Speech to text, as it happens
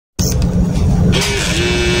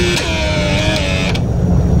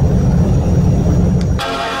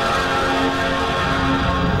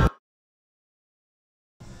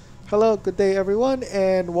Hello, good day everyone,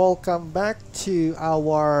 and welcome back to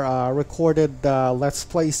our recorded Let's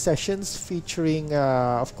Play sessions featuring,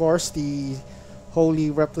 of course, the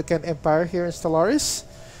Holy Replicant Empire here in Stellaris.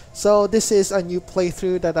 So this is a new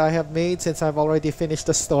playthrough that I have made since I've already finished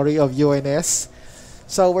the story of UNS.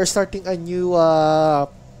 So we're starting a new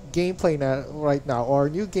gameplay right now, or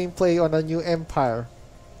new gameplay on a new empire.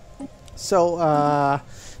 So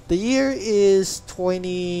the year is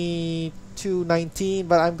 2219,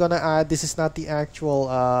 but I'm gonna add this is not the actual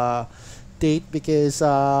date because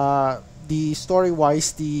the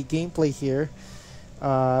story-wise, the gameplay here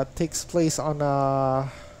takes place on oh,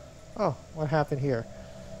 what happened here?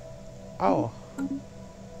 Oh.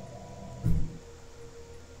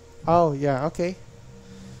 Oh, yeah, okay.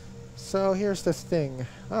 So here's the thing.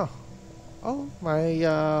 Oh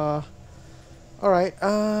my alright,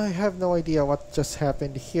 I have no idea what just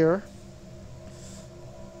happened here.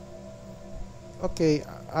 Okay,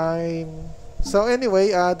 so anyway,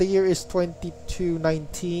 the year is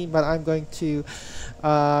 2219, but I'm going to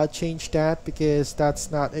change that because that's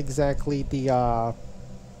not exactly the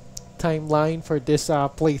timeline for this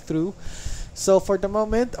playthrough. So for the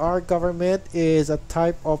moment, our government is a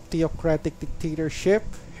type of theocratic dictatorship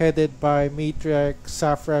headed by matriarch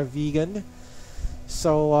Safra Vegan.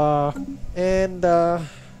 So I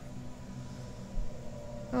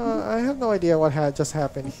have no idea what had just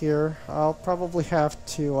happened here. I'll probably have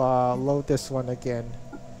to load this one again.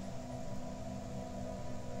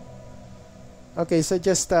 Okay, so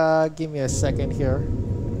just give me a second here.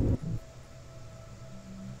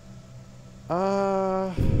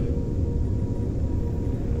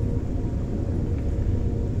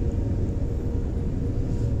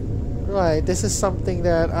 Right, this is something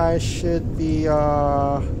that I should be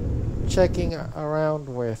checking around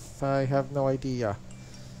with. I have no idea.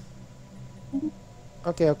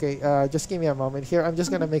 Okay, just give me a moment here. I'm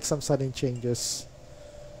just gonna make some sudden changes.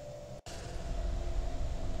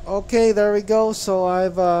 Okay, there we go. So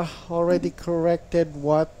I've already corrected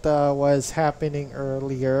what was happening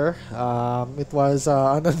earlier. It was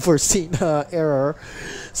an unforeseen error.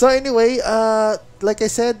 So anyway, like I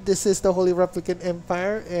said, this is the Holy Replicant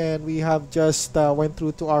Empire, and we have just went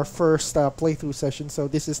through to our first playthrough session. So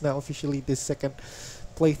this is now officially the second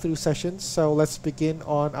playthrough session. So let's begin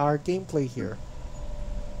on our gameplay here.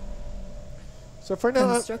 So for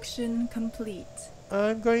now, construction complete.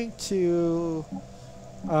 I'm going to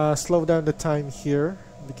slow down the time here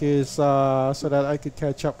because so that I could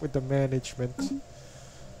catch up with the management.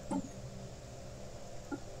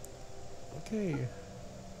 Okay.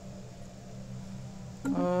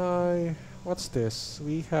 What's this?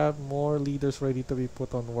 We have more leaders ready to be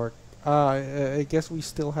put on work. I guess we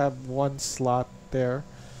still have one slot there,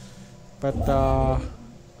 but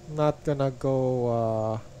not gonna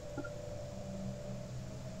go.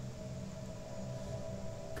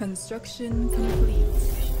 Construction complete.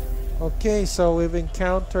 Okay, so we've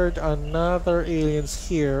encountered another aliens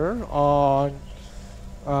here on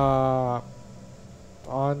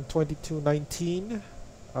 2219,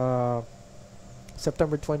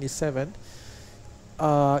 September 27.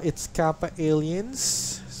 It's Kappa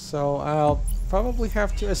aliens, so I'll probably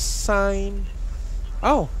have to assign.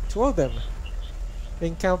 Oh, two of them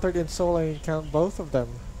encountered in Seoul. I encountered both of them.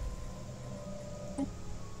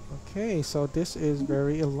 Okay, so this is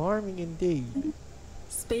very alarming indeed.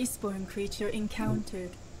 Spaceborne creature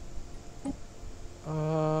encountered.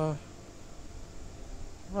 Right,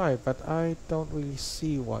 but I don't really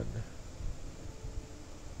see one.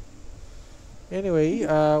 Anyway,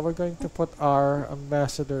 we're going to put our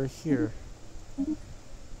ambassador here.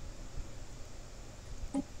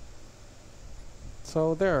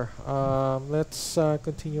 So there, let's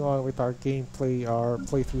continue on with our gameplay, our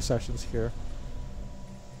playthrough sessions here.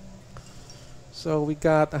 So we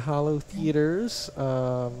got the hollow theaters.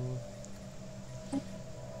 I'm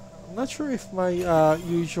not sure if my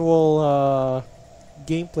usual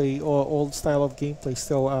gameplay or old style of gameplay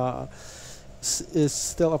still is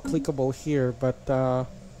still applicable here, but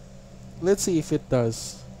let's see if it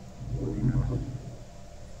does.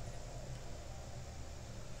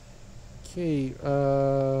 Okay,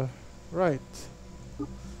 right.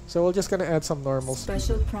 So we're just gonna add some normal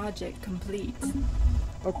Special project complete.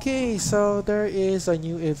 Okay, so there is a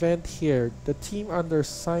new event here. The team under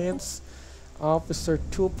Science Officer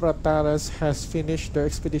Tupra Taras has finished their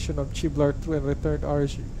expedition of Chiblar 2 and returned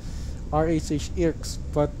RHH Irks,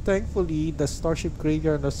 but thankfully the starship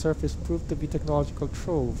graveyard on the surface proved to be technological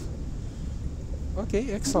trove.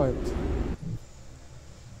 Okay, excellent.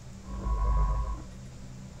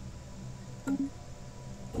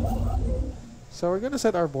 So we're gonna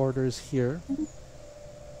set our borders here.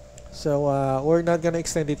 So we're not gonna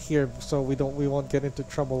extend it here, so we won't get into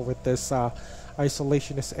trouble with this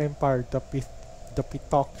isolationist empire, the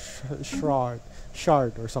Pitok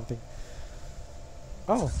shard or something.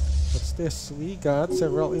 Oh, what's this? We got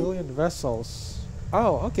several alien vessels.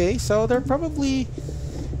 Oh, okay, so they're probably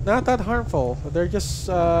not that harmful. They're just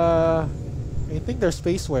I think they're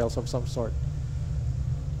space whales of some sort.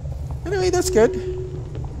 Anyway, that's good.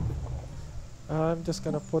 I'm just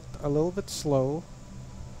gonna put a little bit slow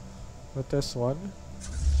with this one.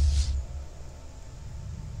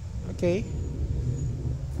 Okay.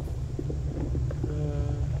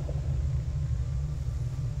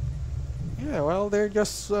 Yeah, well, they're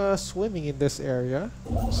just swimming in this area,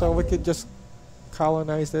 so we could just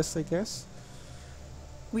colonize this, I guess.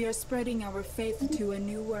 We are spreading our faith to a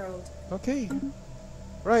new world. Okay.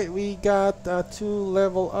 Right, we got 2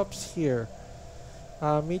 level ups here.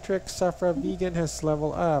 Matrix Safra Vegan has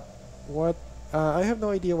level up. What? I have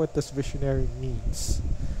no idea what this visionary means.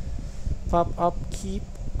 Pop up keep.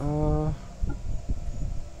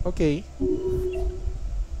 Okay.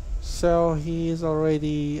 So he's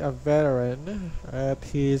already a veteran at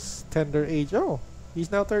his tender age. Oh, she's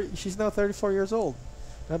now 34 years old.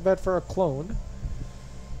 Not bad for a clone.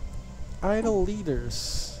 Idle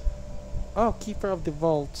leaders. Oh, keeper of the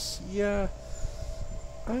vaults. Yeah.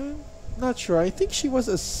 I'm not sure. I think she was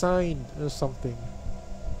assigned or something.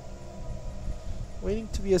 Waiting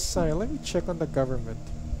to be assigned. Let me check on the government.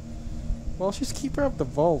 Well, she's keeper of the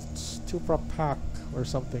vaults. Tupra Pack or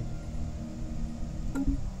something.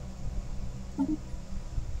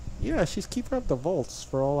 Yeah, she's keeper of the vaults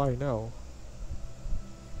for all I know.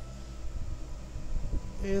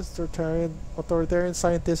 Is authoritarian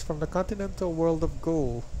scientist from the continental world of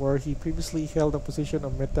Gold, where he previously held a position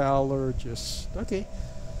of metallurgist. Okay.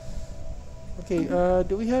 Okay,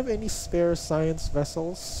 do we have any spare science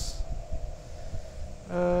vessels?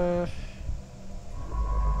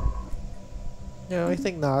 No, I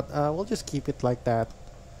think not. We'll just keep it like that.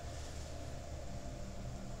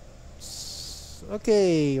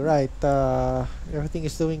 Okay, right. Everything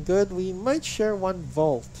is doing good. We might share one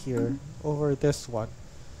vault here over this one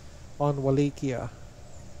on Wallachia.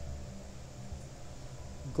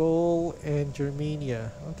 Goal and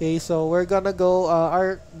Germania. Okay, so we're gonna go.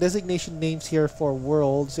 Our designation names here for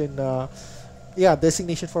worlds in. Yeah,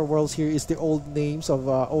 designation for worlds here is the old names of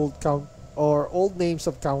old names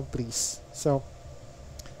of countries. So.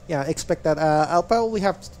 Yeah, expect that. I'll probably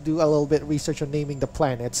have to do a little bit research on naming the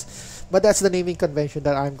planets, but that's the naming convention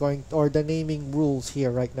that I'm going, or the naming rules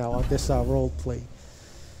here right now on this role play.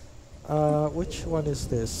 Which one is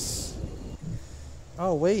this?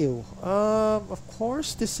 Oh, Wayu. Of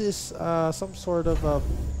course, this is some sort of a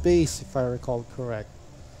base, if I recall correct.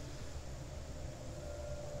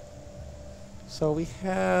 So we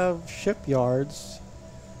have shipyards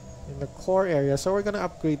in the core area, so we're gonna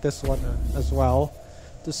upgrade this one as well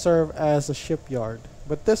to serve as a shipyard,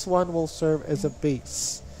 but this one will serve as a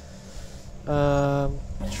base.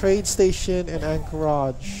 Trade station and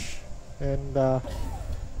anchorage, and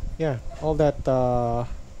yeah, all that. Oh,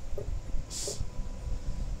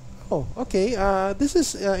 okay. This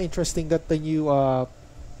is interesting that the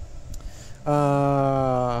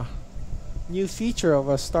new feature of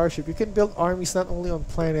a starship. You can build armies not only on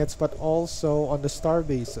planets but also on the star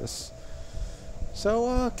bases.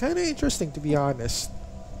 So kind of interesting, to be honest.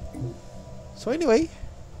 So anyway,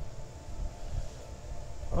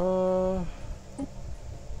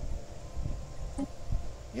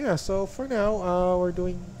 yeah, so for now we're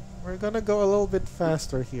gonna go a little bit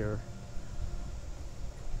faster here.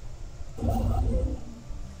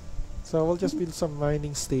 So we'll just build some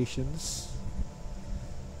mining stations.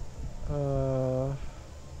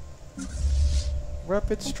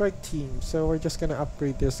 Rapid strike team, so we're just gonna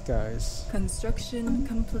upgrade this, guys. Construction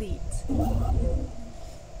complete.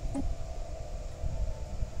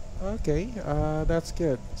 Okay, that's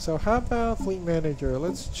good. So how about fleet manager?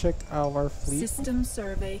 Let's check our fleet. System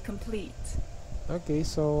survey complete. Okay,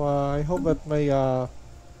 so I hope that my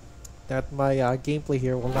gameplay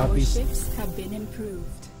here will not Our be. ships have been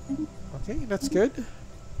improved. Okay, that's good.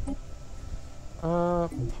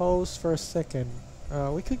 Pause for a second.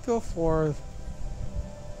 We could go for.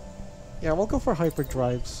 Yeah, we'll go for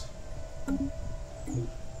hyperdrives.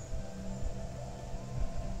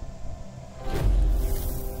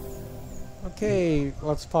 Okay,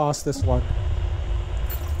 let's pause this one.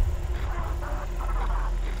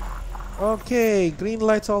 Okay, green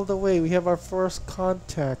lights all the way. We have our first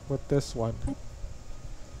contact with this one.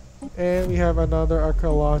 And we have another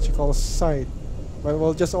archaeological site. But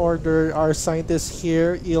we'll just order our scientists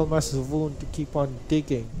here, Ilmas Voon, to keep on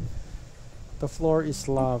digging. The floor is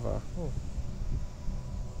lava. Oh.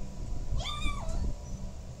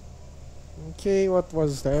 Okay, what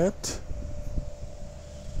was that?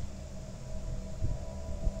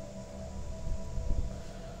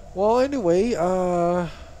 Well, anyway,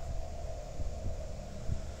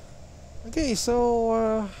 okay,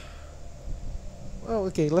 so, well,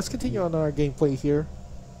 okay, let's continue on our gameplay here.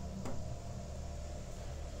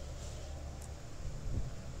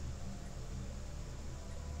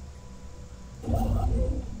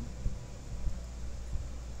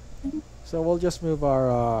 So we'll just move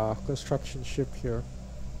our construction ship here.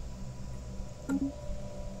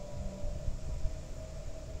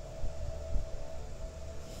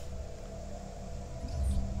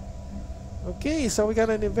 Okay, so we got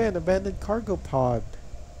an event, abandoned cargo pod.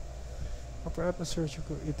 Upper atmosphere,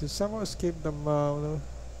 it to somehow escape the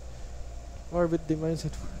orbit demands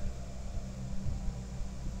it.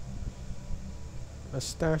 A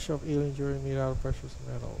stash of alien jewelry made out of precious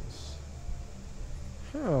metals.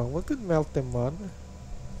 Huh, what could melt them on?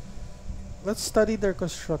 Let's study their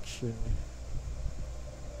construction.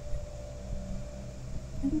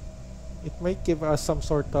 It might give us some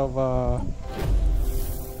sort of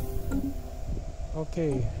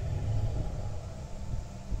okay.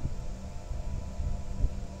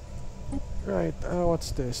 Right,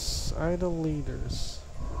 what's this? Idle leaders.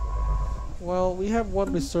 Well, we have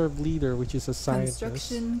one reserve leader, which is a scientist.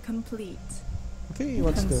 Construction complete. Okay,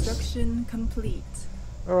 what's this? Construction complete.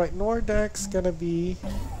 Alright, Nordak's gonna be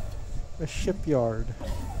a shipyard.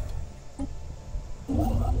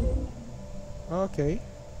 Okay.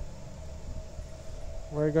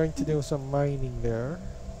 We're going to do some mining there.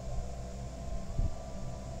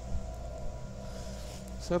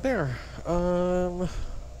 So there.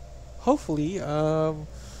 Hopefully,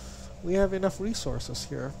 we have enough resources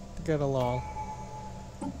here to get along.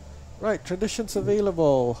 Right, traditions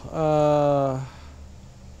available.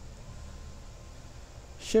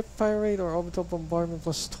 Ship fire rate or orbital bombardment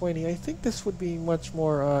plus 20. I think this would be much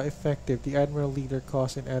more effective. The admiral leader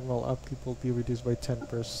cost and admiral upkeep will be reduced by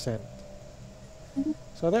 10%.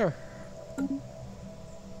 So there.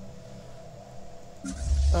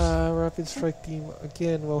 Rapid strike team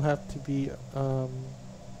again will have to be I'm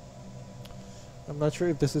not sure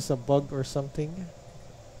if this is a bug or something.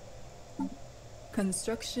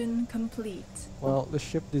 Construction complete. Well, the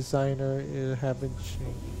ship designer haven't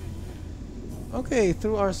changed. Okay,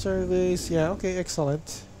 through our surveys, yeah, okay,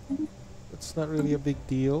 excellent. It's not really a big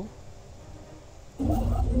deal.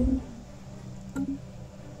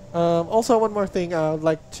 Also, one more thing I would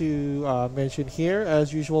like to mention here.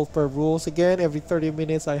 As usual, per rules, again, every 30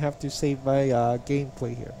 minutes I have to save my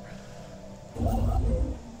gameplay here.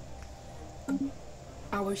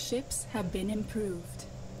 Our ships have been improved.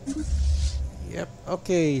 Yep,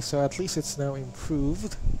 okay, so at least it's now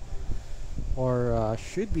improved. Or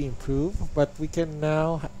should be improved. But we can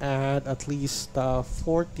now add at least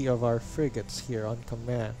 40 of our frigates here on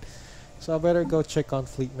command. So I better go check on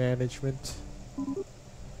fleet management.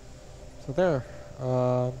 So there.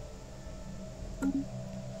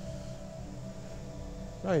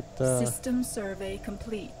 Right. System survey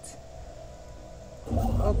complete.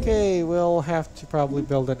 Okay, we'll have to probably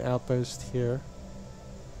build an outpost here.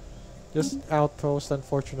 Just outpost,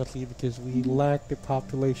 unfortunately, because we lack the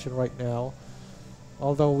population right now.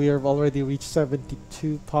 Although we have already reached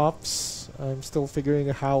 72 pops, I'm still figuring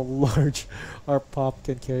out how large our pop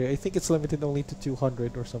can carry. I think it's limited only to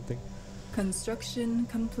 200 or something. Construction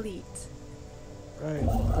complete. Right.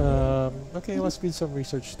 Okay, let's build some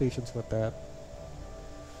research stations with that.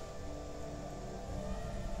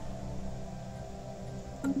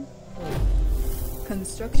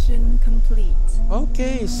 Construction complete.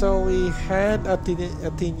 Okay, so we had a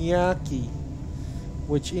Tinyaki,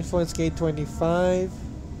 which influence gain 25.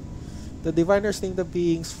 The diviners name the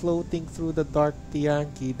beings floating through the dark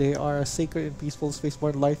Tianki. They are a sacred and peaceful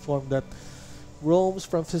spaceborne life form that roams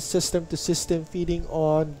from system to system, feeding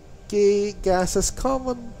on gases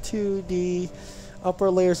common to the upper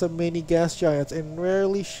layers of many gas giants and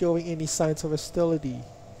rarely showing any signs of hostility.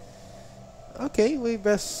 Okay, we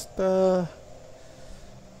best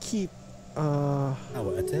keep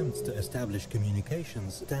Our attempts to establish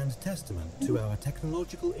communications stand testament to our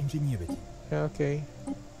technological ingenuity. okay.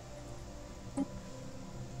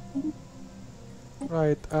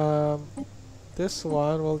 Right, this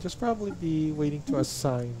one will just probably be waiting to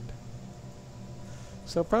assign.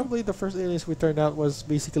 So probably the first aliens we turned out was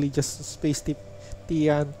basically just space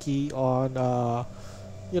Tianki on,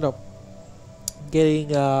 you know, getting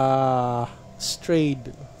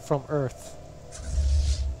strayed from Earth.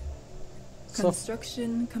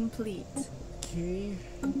 Construction complete. Okay.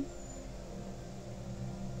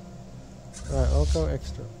 Right, I'll go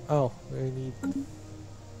extra. Oh, we need.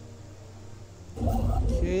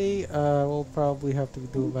 Okay, we'll probably have to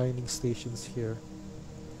do mining stations here.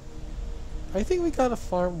 I think we got a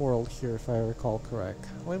farm world here, if I recall correct.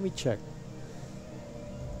 Let me check.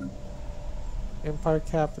 Empire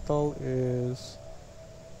capital is...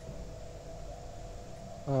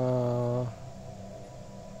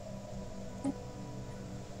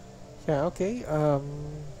 yeah, okay.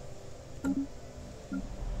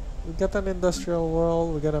 We got an industrial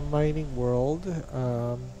world, we got a mining world.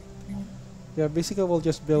 Yeah, basically we'll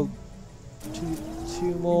just build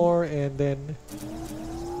two more and then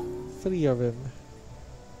 3 of them.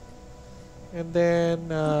 And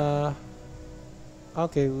then,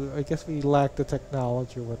 okay, I guess we lack the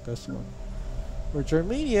technology with this one. For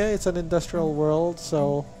Germania, it's an industrial world,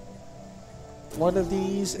 so one of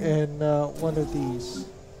these and one of these.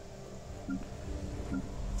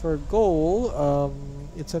 For Goal,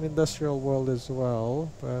 it's an industrial world as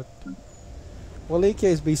well, but Wallachia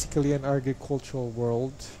is basically an agricultural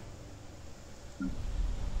world.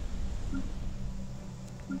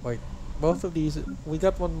 Wait, both of these, we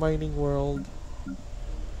got one mining world.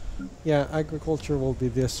 Yeah, agriculture will be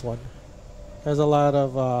this one. Has a lot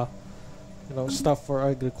of, you know, stuff for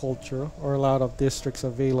agriculture, or a lot of districts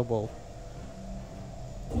available.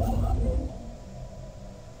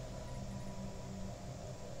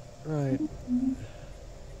 Right.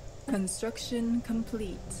 Construction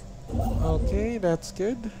complete. Okay, that's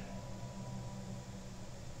good.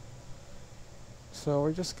 So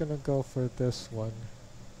we're just gonna go for this one.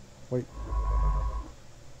 Wait.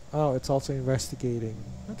 Oh, it's also investigating.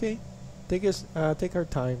 Okay. Take our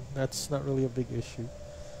time. That's not really a big issue.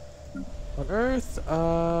 On Earth,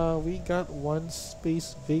 we got 1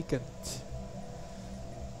 space vacant.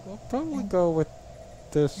 We'll probably go with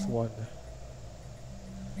this one.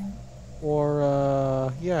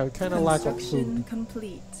 Or, yeah, we kind of lack of food. Construction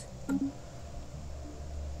complete.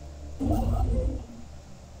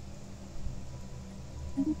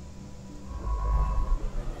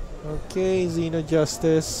 Okay, Xeno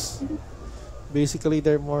Justice. Basically,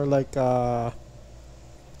 they're more like,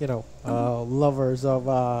 you know, lovers of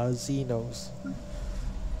Xenos.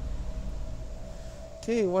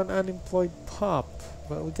 Okay, 1 unemployed pop.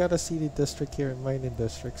 But we got a city district here in mining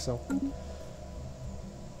district, so...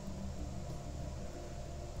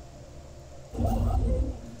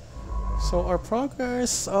 So our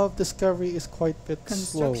progress of discovery is quite a bit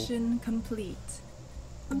slow. Construction complete.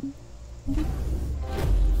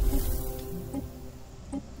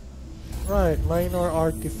 Right, minor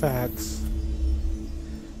artifacts.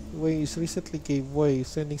 Waves recently gave way,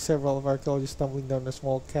 sending several of our archaeologists tumbling down a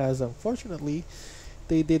small chasm. Fortunately,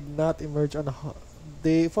 they did not emerge unharmed.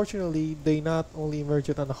 They not only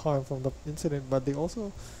emerged unharmed from the incident, but they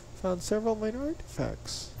also found several minor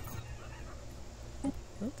artifacts.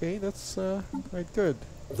 Okay, that's quite good.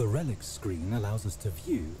 The relics screen allows us to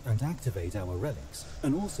view and activate our relics,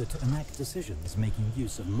 and also to enact decisions making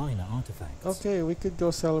use of minor artifacts. Okay, we could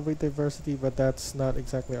go celebrate diversity, but that's not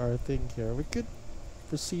exactly our thing here. We could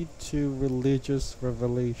proceed to religious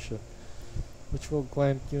revelation, which will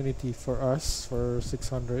grant unity for us for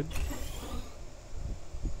 600.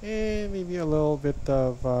 And maybe a little bit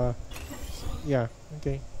of, yeah,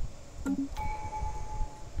 okay.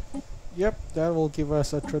 Yep, that will give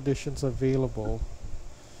us traditions available.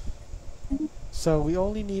 So we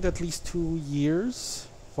only need at least 2 years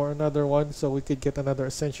for another one, so we could get another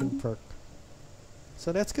ascension perk.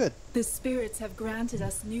 So that's good. The spirits have granted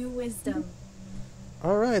us new wisdom.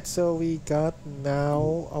 Alright, so we got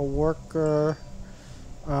now a worker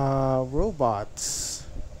robots.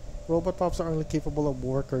 Robot pops are only capable of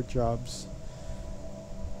worker jobs.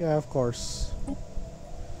 Yeah, of course.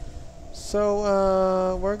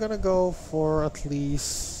 So we're gonna go for at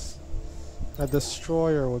least a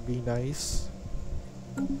destroyer would be nice.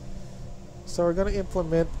 So we're gonna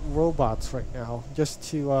implement robots right now, just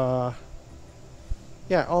to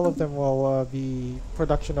yeah, all of them will be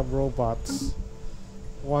production of robots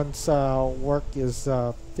once work is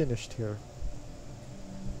finished here.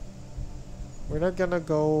 We're not gonna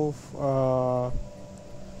go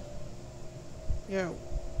yeah,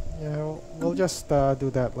 we'll just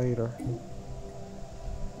do that later.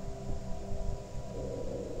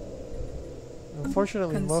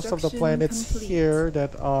 Unfortunately, most of the planets here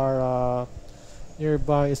that are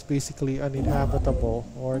nearby is basically uninhabitable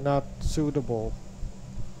or not suitable.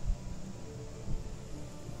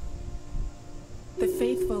 The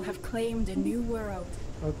faithful have claimed a new world.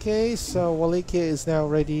 Okay, so Wallachia is now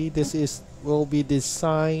ready. This will be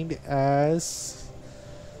designed as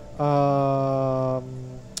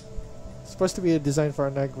supposed to be a design for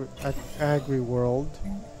an agri world.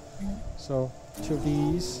 So 2 of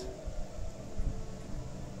these.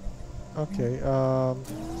 Okay,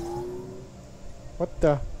 what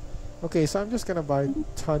the? Okay, so I'm just gonna buy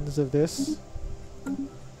tons of this.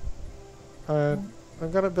 And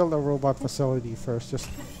I'm gonna build a robot facility first,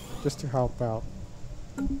 just to help out.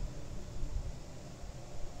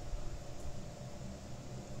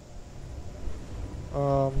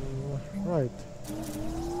 Right.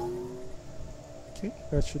 Okay,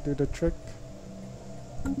 that should do the trick.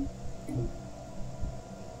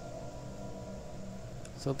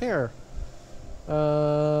 So there.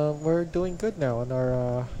 We're doing good now on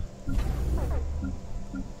our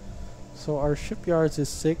so our shipyards is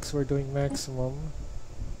 6, we're doing maximum.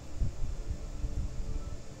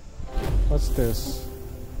 What's this?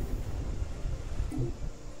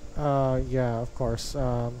 Yeah, of course.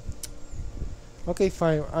 Okay,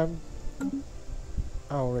 fine.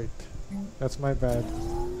 Oh, right. That's my bad.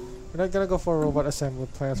 We're not gonna go for robot assembly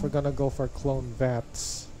plants. We're gonna go for clone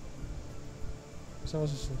vats. So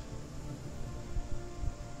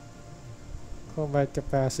clone vat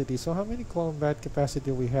capacity. So how many clone vat capacity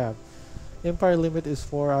do we have? Empire limit is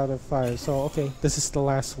 4 out of 5. So okay, this is the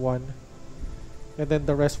last one. And then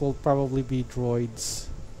the rest will probably be droids.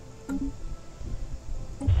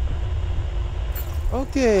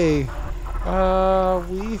 Okay.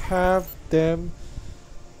 We have them.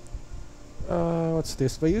 What's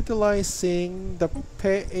this? By utilizing the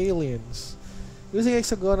aliens. Using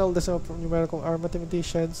hexagonal decimal numerical, our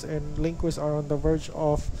mathematicians and linguists are on the verge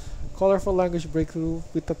of colorful language breakthrough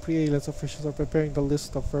with the pre-aliens. Officials are preparing the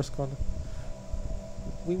list of first contact.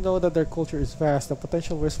 We know that their culture is vast, the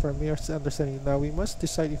potential risk for mere understanding. Now we must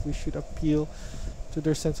decide if we should appeal to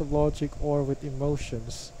their sense of logic or with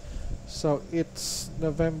emotions. So it's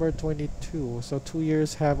November 22, so 2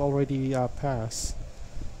 years have already passed.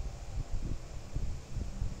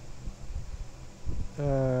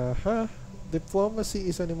 Diplomacy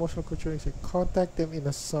is an emotional culture. Contact them in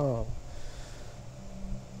a song.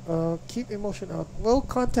 Keep emotion out. We'll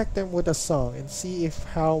contact them with a song and see if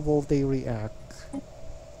how will they react.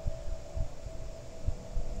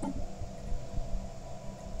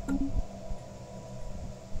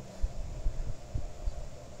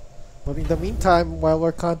 But in the meantime, while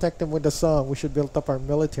we're contacting them with the song, we should build up our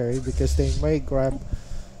military because they may grab.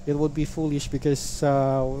 It would be foolish because we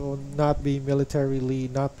will not be militarily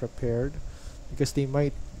not prepared because they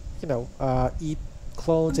might, you know, eat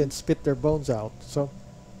clones and spit their bones out. So,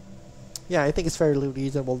 yeah, I think it's fairly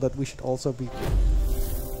reasonable that we should also be.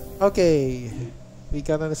 Okay, we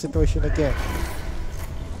got in a situation again.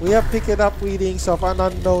 We have picked up readings of an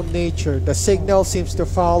unknown nature. The signal seems to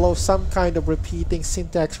follow some kind of repeating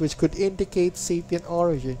syntax which could indicate sapient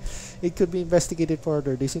origin. It could be investigated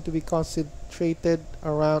further. They seem to be concentrated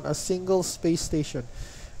around a single space station,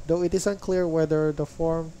 though it is unclear whether the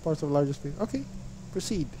form parts of larger space. Okay,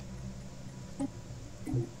 proceed.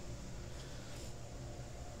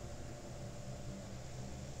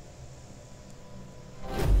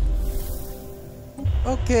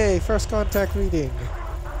 Okay, first contact reading.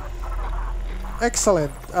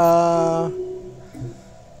 Excellent.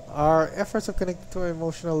 Our efforts of connecting to an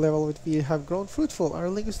emotional level with we have grown fruitful. Our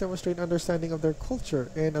linguists demonstrate understanding of their culture,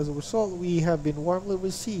 and as a result, we have been warmly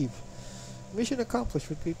received. Mission accomplished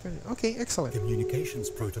with people. Okay, excellent. Communications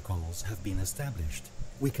protocols have been established.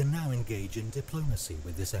 We can now engage in diplomacy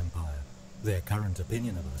with this empire. Their current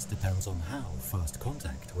opinion of us depends on how first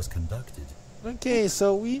contact was conducted. Okay,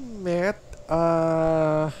 so we met,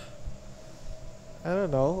 I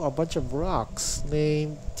don't know, a bunch of rocks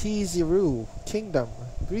named T0 Kingdom.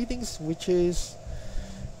 Greetings, witches.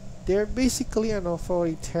 They're basically an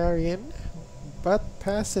authoritarian, but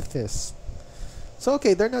pacifist. So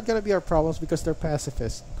okay, they're not gonna be our problems because they're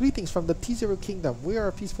pacifists. Greetings from the T0 Kingdom. We are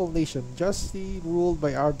a peaceful nation, justly ruled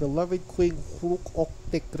by our beloved Queen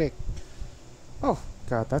Huruk-ok-Tekrik. Oh,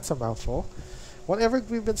 God, that's a mouthful. Whatever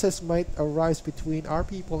grievances might arise between our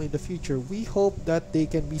people in the future, we hope that they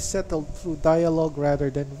can be settled through dialogue rather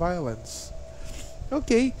than violence.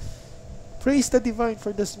 Okay, praise the divine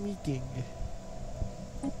for this meeting.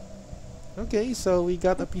 Okay, so we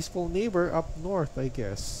got a peaceful neighbor up north, I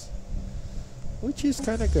guess. Which is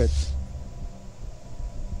kinda good.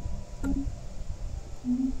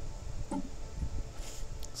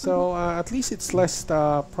 So at least it's less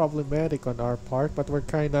problematic on our part, but we're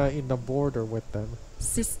kinda in the border with them.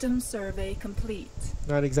 System survey complete.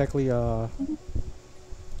 Not exactly a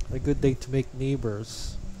good day to make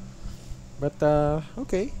neighbors. But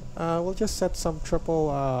okay, we'll just set some triple,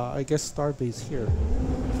 I guess, starbase here.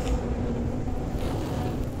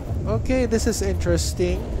 Okay, this is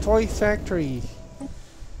interesting. Toy factory.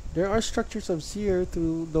 There are structures of thier,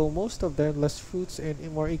 though most of them less fruits and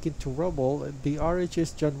more akin to rubble. The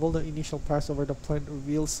RHS John Mulder initial pass over the plant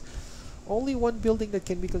reveals Only one building that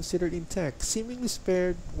can be considered intact, seemingly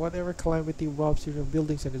spared whatever calamity robs you of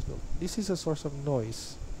buildings and is built. This is a source of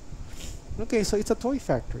noise. Okay, so it's a toy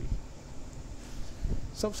factory.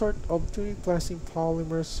 Some sort of plastic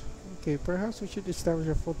polymers. Okay, perhaps we should establish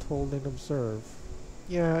a foothold and observe.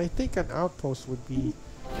 Yeah, I think an outpost would be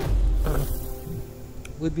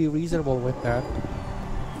reasonable with that.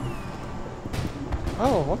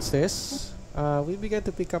 Oh, what's this? We began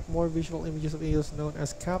to pick up more visual images of aliens known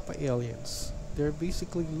as Kappa aliens. They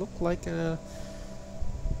basically look like I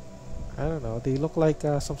don't know. They look like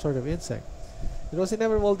some sort of insect. It was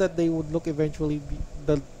inevitable that they would look eventually be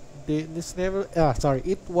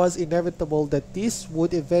It was inevitable that this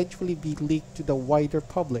would eventually be leaked to the wider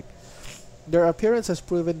public. Their appearance has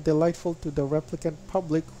proven delightful to the replicant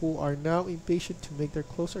public, who are now impatient to make their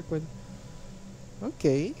closer acquaintance.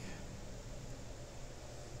 Okay.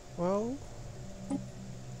 Well,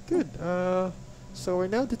 good. So we're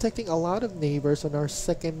now detecting a lot of neighbors on our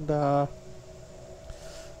second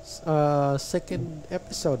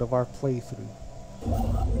episode of our playthrough.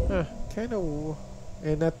 Kind of,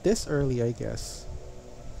 and not this early, I guess.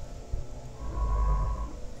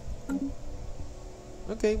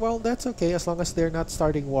 Okay, well, that's okay as long as they're not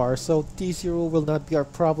starting war. So T0 will not be our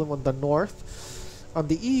problem on the north. On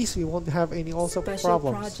the east, we won't have any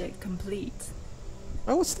problems. Project complete.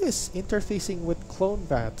 Oh, what's this? Interfacing with clone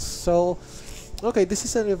bats. So, okay, this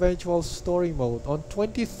is an eventual story mode. On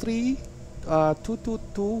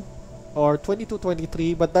 23.222 or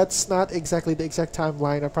 2223, but that's not exactly the exact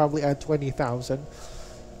timeline. I'll probably add 20,000.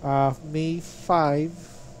 May 5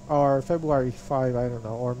 or February 5, I don't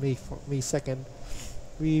know, or May 2nd.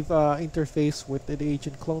 We've interfaced with the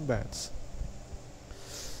ancient clone bats.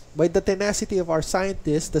 By the tenacity of our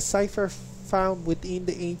scientists, the cipher found within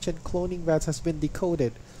the ancient cloning bats has been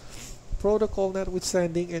decoded. Protocol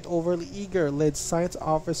notwithstanding, an overly eager lead science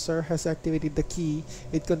officer has activated the key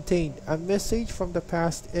it contained. A message from the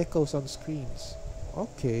past echoes on screens.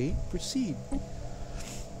 Okay, proceed.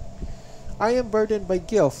 I am burdened by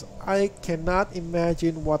guilt. I cannot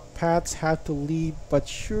imagine what paths had to lead, but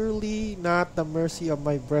surely not the mercy of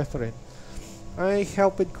my brethren. I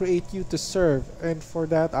helped create you to serve, and for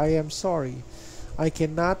that I am sorry. I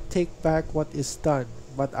cannot take back what is done,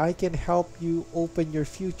 but I can help you open your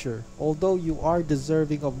future. Although you are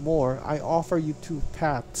deserving of more, I offer you 2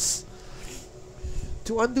 paths.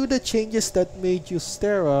 To undo the changes that made you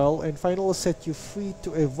sterile and finally set you free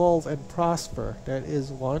to evolve and prosper. That is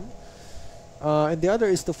one. And the other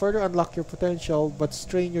is to further unlock your potential but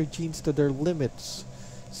strain your genes to their limits,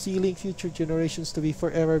 sealing future generations to be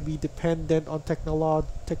forever be dependent on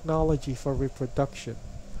technology for reproduction.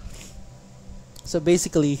 So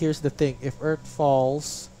basically, here's the thing. If Earth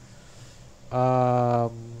falls,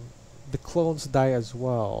 the clones die as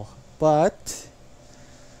well. But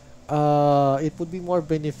it would be more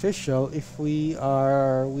beneficial if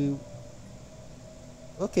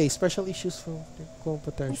okay, special issues from the clone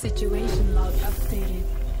potential. Situation log updated.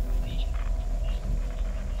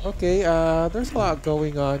 Okay, there's a lot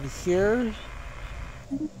going on here.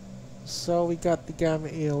 So we got the gamma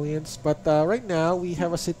aliens, but right now we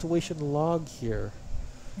have a situation log here,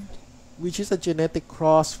 which is a genetic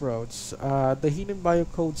crossroads. The hidden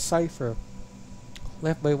biocode cipher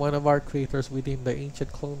left by one of our creators within the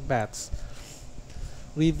ancient clone bats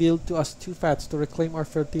revealed to us 2 paths: to reclaim our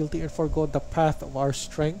fertility and forgo the path of our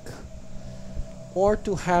strength, or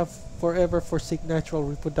to have forever forsake natural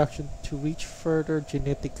reproduction to reach further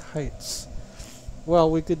genetic heights.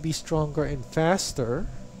 Well, we could be stronger and faster,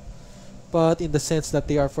 but in the sense that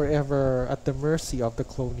they are forever at the mercy of the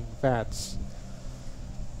cloning bats.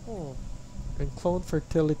 And clone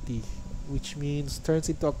fertility, which means turns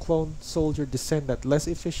into a clone soldier descendant, less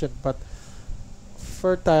efficient but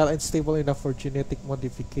fertile and stable enough for genetic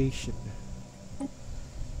modification.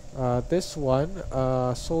 This one,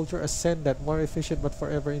 soldier ascendant, more efficient but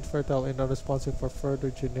forever infertile and unresponsive for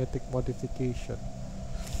further genetic modification.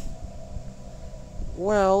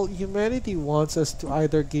 Well, humanity wants us to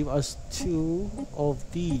either give us 2 of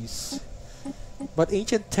these, but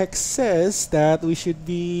ancient text says that we should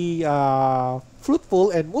be fruitful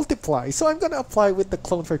and multiply. So I'm gonna apply with the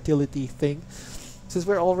clone fertility thing, since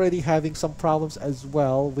we're already having some problems as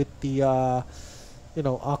well with the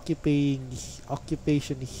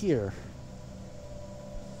occupation here.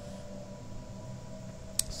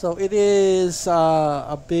 So it is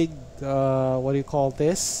a big what do you call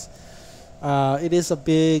this? It is a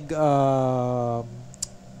big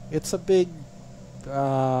it's a big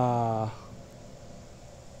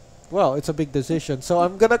well, it's a big decision. So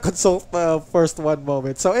I'm gonna consult first one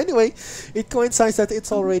moment. So anyway, it coincides that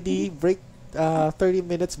it's already 30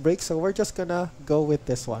 minutes break, so we're just gonna go with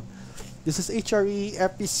this one. This is HRE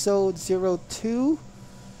episode 02,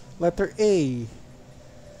 letter A.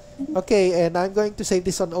 Okay, and I'm going to save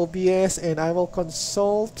this on OBS, and I will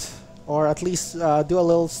consult, or at least do a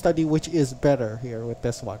little study which is better here with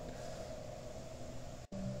this one.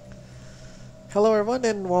 Hello everyone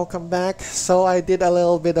and welcome back. So I did a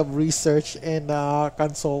little bit of research and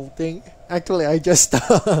consulting. Actually, I just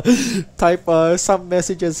type some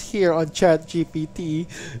messages here on ChatGPT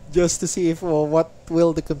just to see if what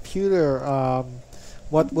will the computer or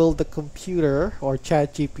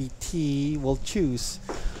ChatGPT will choose.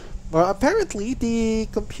 Well, apparently the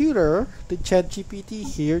computer, the ChatGPT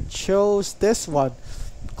here, chose this one,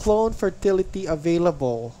 clone fertility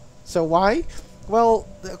available. So why? Well,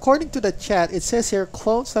 according to the chat, it says here,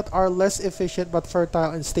 clones that are less efficient but fertile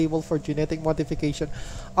and stable for genetic modification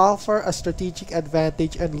offer a strategic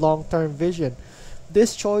advantage and long-term vision.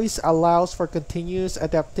 This choice allows for continuous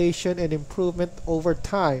adaptation and improvement over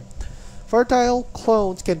time. Fertile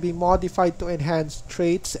clones can be modified to enhance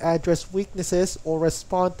traits, address weaknesses, or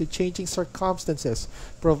respond to changing circumstances,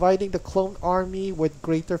 providing the clone army with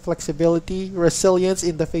greater flexibility, resilience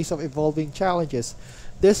in the face of evolving challenges.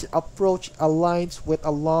 This approach aligns with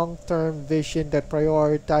a long-term vision that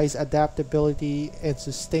prioritizes adaptability and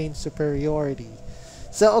sustained superiority.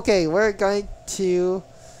 So, okay, we're going to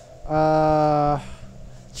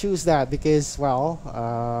choose that because, well,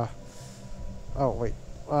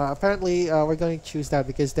 apparently we're going to choose that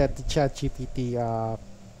because that the ChatGPT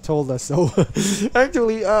told us so.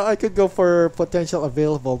 Actually, I could go for potential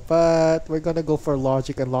available, but we're gonna go for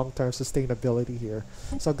logic and long-term sustainability here.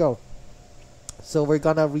 So go. So we're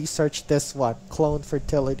gonna research this one, clone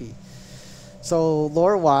fertility. So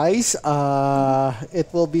lore-wise, it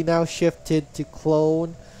will be now shifted to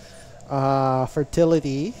clone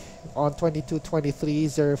fertility on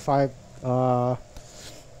 22/23/05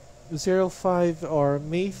 05 or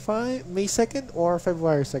May 2nd or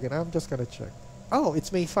February 2nd. I'm just gonna check. Oh,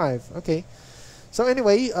 it's May 5. Okay. So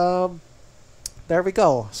anyway, there we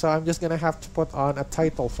go. So I'm just gonna have to put on a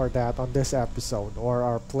title for that on this episode or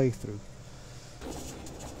our playthrough.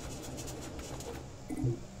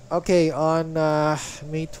 Okay, on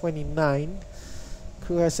May 29,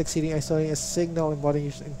 crew has succeeded in isolating a signal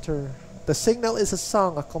embodying the signal is a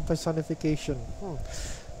song, a personification.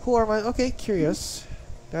 Who are my... Okay, curious.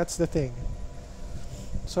 That's the thing.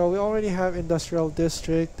 So we already have industrial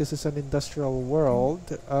district. This is an industrial world.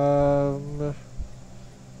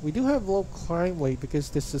 We do have low crime rate because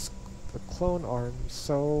this is a clone arm.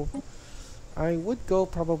 So I would go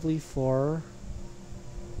probably for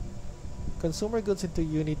consumer goods into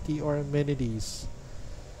unity or amenities.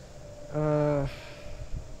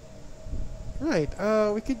 Right,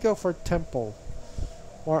 we could go for temple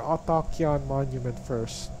or Autokion monument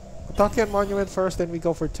first. Autokion monument first, then we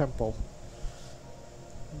go for temple.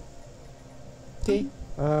 Okay,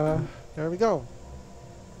 there we go.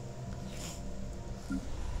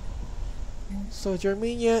 So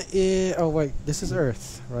Germania is... Oh wait, this is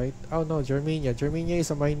Earth, right? Oh no, Germania. Germania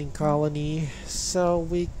is a mining colony. So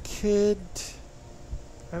we could...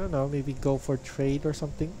 I don't know, maybe go for trade or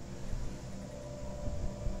something.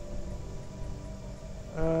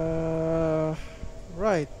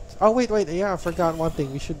 Right. Oh wait, yeah, I forgot one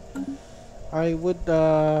thing. We should... I would...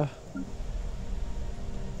 We're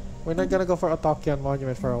not gonna go for Autokion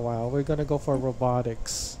monument for a while. We're gonna go for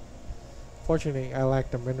robotics. Fortunately, I lack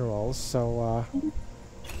the minerals, so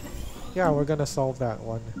yeah, we're gonna solve that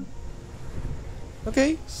one.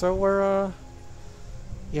 Okay, so we're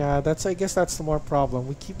yeah, I guess that's the more problem.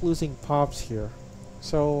 We keep losing pops here,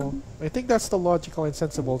 so I think that's the logical and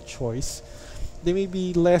sensible choice. They may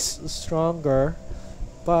be less stronger,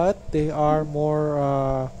 but they are more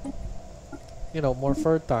more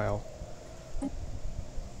fertile.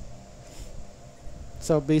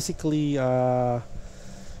 So basically,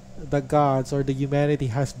 the gods or the humanity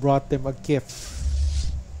has brought them a gift,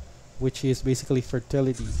 which is basically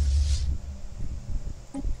fertility.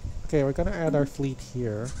 Okay, we're gonna add our fleet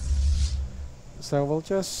here. So we'll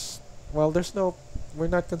just... Well, we're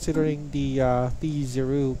not considering the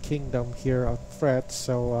thier kingdom here at Fret,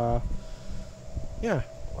 so yeah,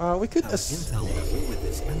 we could... Our intel level with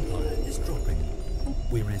this empire is dropping.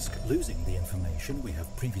 We risk losing the information we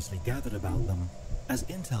have previously gathered about them, as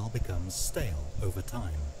intel becomes stale over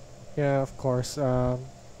time. Yeah, of course. Yeah,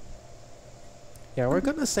 we're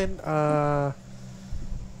gonna send a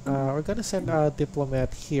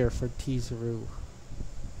diplomat here for thier.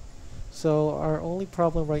 So our only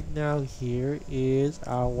problem right now here is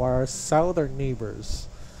our southern neighbors.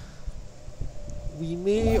 We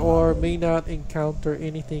may or may not encounter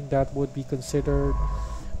anything that would be considered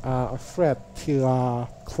a threat to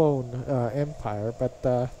clone empire, but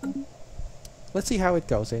let's see how it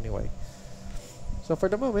goes anyway. So for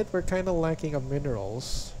the moment, we're kind of lacking of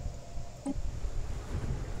minerals.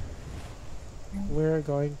 We're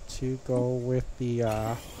going to go with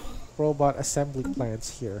the robot assembly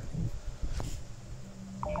plants here.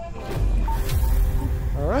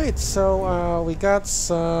 Alright, so we got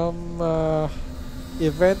some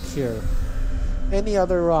event here. Any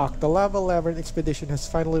other rock. The Lava Labyrinth expedition has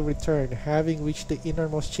finally returned. Having reached the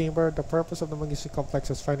innermost chamber, the purpose of the Mangusi complex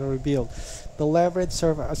has finally revealed. The labyrinth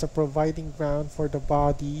serves as a providing ground for the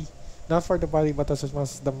body, not for the body but as well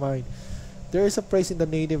as the mind. There is a praise in the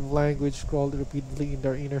native language scrolled repeatedly in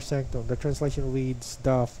their inner sanctum. The translation reads,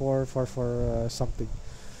 the something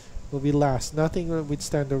will be last. Nothing will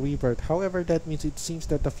withstand the rebirth. However, that means it seems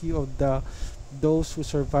that a few of those who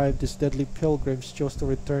survived this deadly pilgrims chose to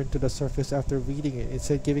return to the surface after reading it,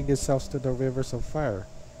 instead giving themselves to the rivers of fire.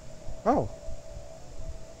 Oh.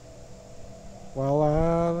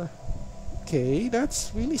 Well, okay,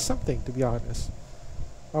 that's really something, to be honest.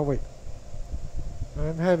 Oh, wait.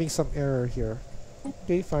 I'm having some error here.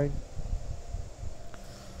 Okay, fine.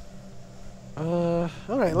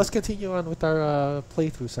 Alright, let's continue on with our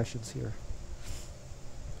playthrough sessions here.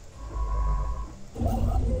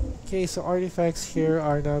 Okay, so artifacts here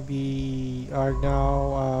are now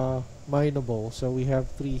mineable. So we have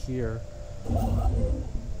 3 here.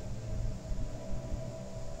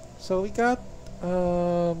 So we got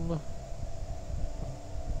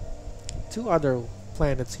 2 other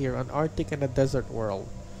planets here, an Arctic and a desert world.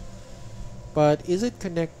 But is it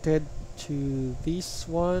connected to this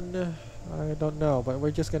one? I don't know, but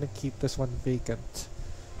we're just gonna keep this one vacant,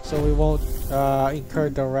 so we won't incur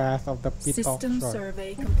the wrath of the pit System offshore.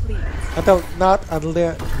 survey complete.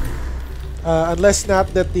 Unless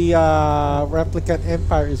not that the Replicant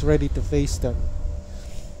Empire is ready to face them.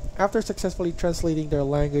 After successfully translating their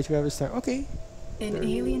language, we understand. Okay. An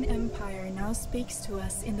alien empire now speaks to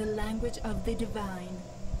us in the language of the divine.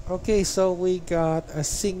 Okay, so we got a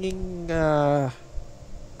singing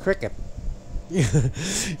cricket.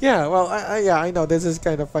 Yeah, well, yeah, I know this is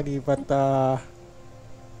kind of funny, but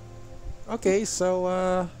okay,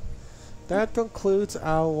 so that concludes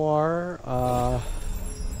our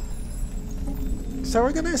so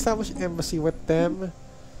we're gonna establish an embassy with them.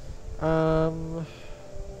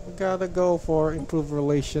 We gotta go for improved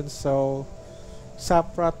relations, so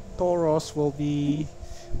Sapratoros will be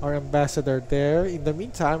our ambassador there. In the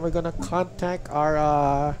meantime, we're gonna contact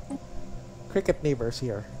our cricket neighbors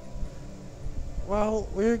here. Well,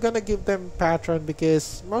 we're gonna give them patron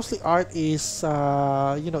because mostly art is,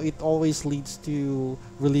 you know, it always leads to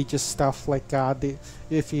religious stuff like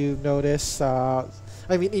if you notice, I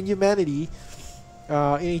mean, in humanity,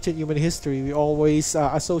 in ancient human history, we always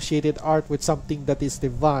associated art with something that is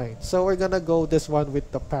divine. So we're gonna go this one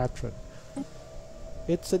with the patron.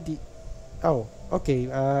 It's a oh, okay.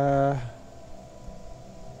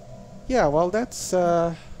 Yeah, well, that's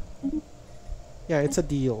yeah, it's a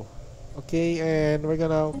deal. Okay, and we're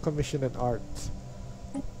gonna commission an art.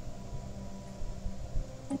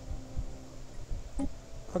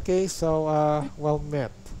 Okay, so well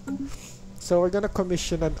met. So we're gonna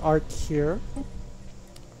commission an art here.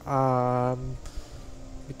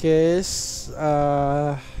 Because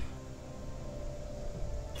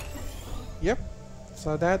yep.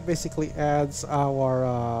 So that basically adds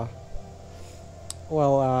our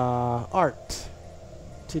art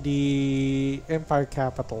to the Empire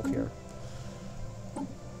capital here.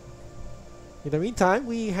 In the meantime,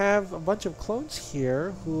 we have a bunch of clones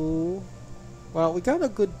here who, well, we got a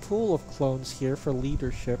good pool of clones here for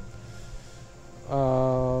leadership.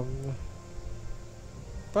 But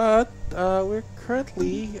we're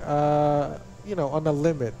currently, you know, on a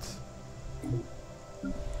limit.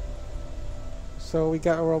 So we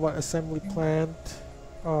got a robot assembly plant.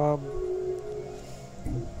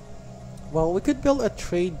 Well, we could build a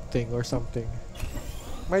trade thing or something.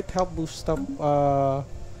 Might help boost up.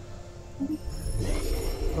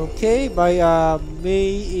 Okay, by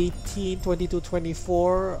May 18,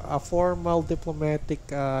 2224, a formal diplomatic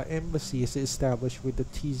embassy is established with the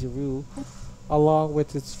Tiziru, along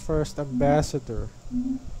with its first ambassador.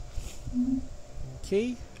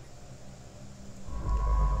 Okay.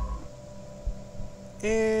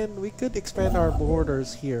 And we could expand our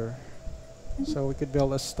borders here. So we could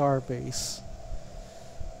build a star base.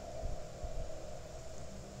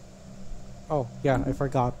 Oh, yeah, I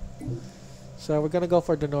forgot. So we're gonna go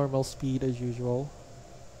for the normal speed as usual.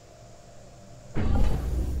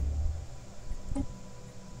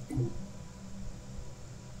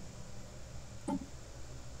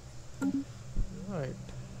 Right.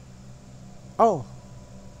 Oh!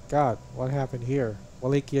 God, what happened here?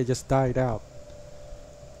 Wallachia just died out.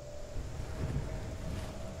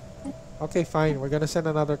 Okay, fine. We're gonna send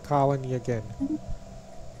another colony again.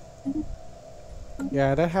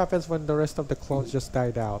 Yeah, that happens when the rest of the clones just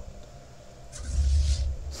died out.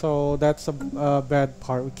 So that's a bad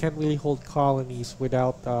part. We can't really hold colonies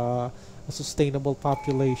without a sustainable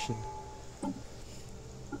population.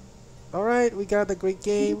 Alright, we got a great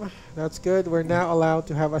game. That's good. We're now allowed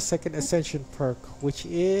to have a second ascension perk, which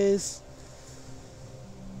is...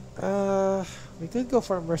 we could go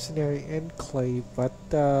for a mercenary enclave, but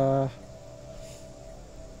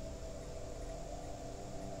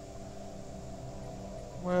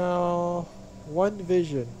well, one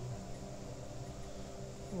vision.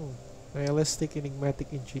 Nihilistic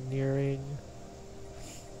enigmatic engineering.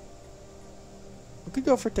 We could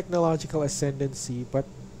go for technological ascendancy, but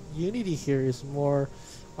Unity here is more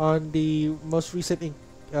on the most recent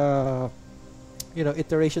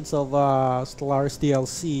iterations of Stellaris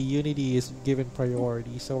DLC. Unity is given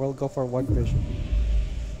priority, so we'll go for one vision.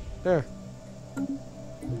 There.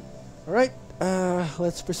 Alright,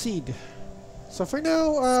 let's proceed. So for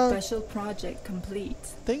now, special project complete.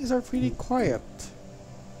 Things are pretty quiet.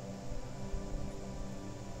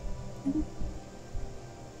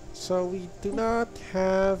 So we do not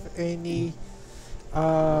have any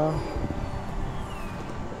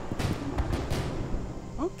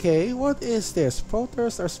okay, what is this?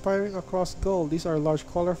 Protests are spiraling across gold. These are large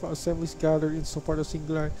colorful assemblies gathered in support of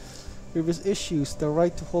singular previous issues. The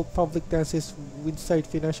right to hold public dances inside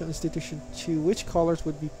financial institutions, to which colors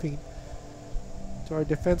would be painted to our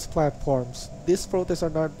defense platforms. These protests are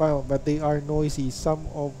not violent, but they are noisy. Some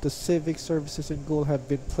of the civic services in gold have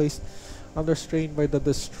been placed under strain by the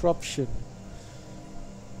disruption.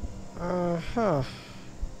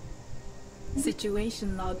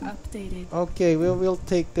 Situation log updated. Okay, we will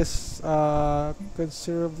take this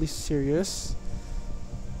considerably serious,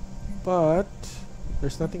 but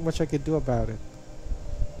there's nothing much I can do about it.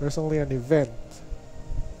 There's only an event.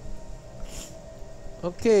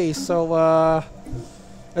 Okay, so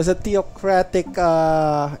as a theocratic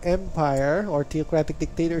empire or theocratic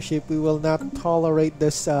dictatorship, we will not tolerate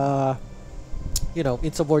this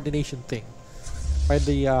insubordination thing by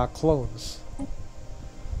the clones.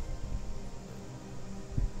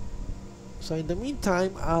 So in the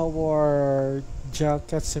meantime, our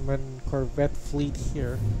Jalkatziman Corvette fleet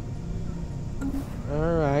here.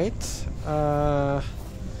 Alright.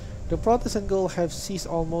 The protests and gold have ceased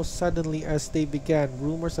almost suddenly as they began.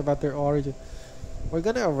 Rumors about their origin. We're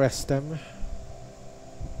gonna arrest them.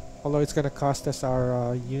 Although it's gonna cost us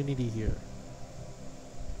our unity here.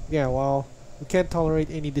 Yeah, well, we can't tolerate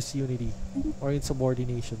any disunity or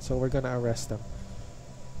insubordination, so we're gonna arrest them.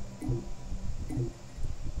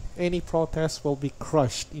 Any protest will be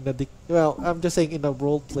crushed in a I'm just saying in a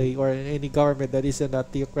roleplay or in any government that is in a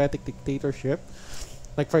theocratic dictatorship,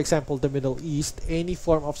 like for example the Middle East. Any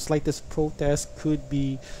form of slightest protest could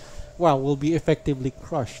be, will be effectively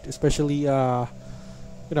crushed, especially a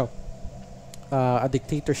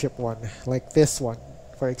dictatorship one like this one,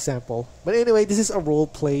 for example. But anyway, this is a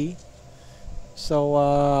roleplay,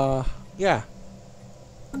 so yeah.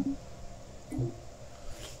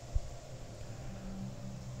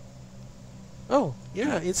 Oh,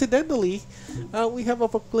 yeah, incidentally, we have a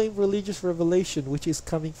proclaimed religious revelation which is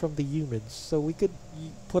coming from the humans. So we could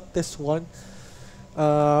put this one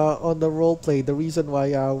on the roleplay, the reason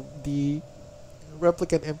why the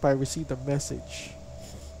Replicant Empire received a message.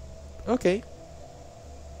 Okay.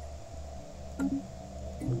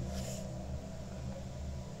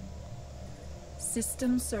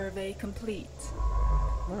 System survey complete.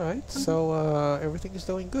 Alright, so everything is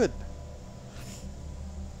doing good.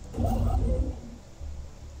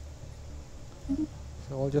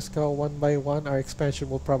 So we'll just go one by one. Our expansion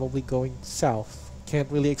will probably going south.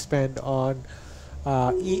 Can't really expand on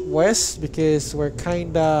west because we're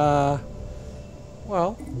kinda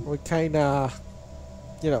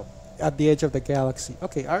at the edge of the galaxy.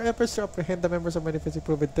 Okay, our efforts to apprehend the members of Manifest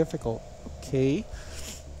prove it difficult. Okay,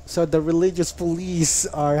 so the religious police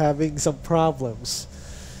are having some problems,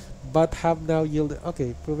 but have now yielded.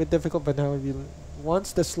 Okay, prove it difficult, but now yielded.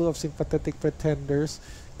 Once the slew of sympathetic pretenders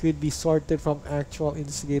could be sorted from actual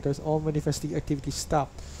instigators, all manifesting activity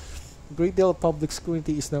stopped. A great deal of public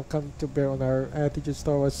scrutiny is now coming to bear on our attitudes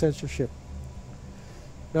towards censorship.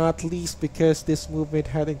 Not least because this movement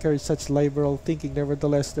had encouraged such liberal thinking.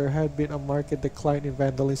 Nevertheless, there had been a marked decline in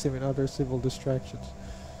vandalism and other civil distractions.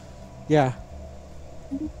 Yeah.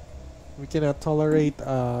 We cannot tolerate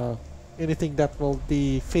anything that will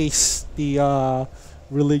deface the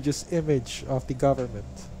religious image of the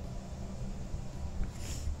government.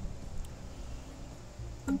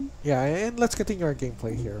 Yeah, and let's continue our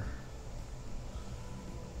gameplay here.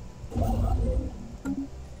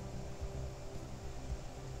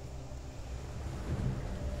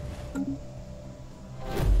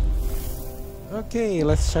 Okay,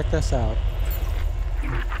 let's check this out.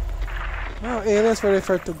 Now, aliens were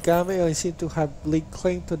referred to gamma aliens seem to have laid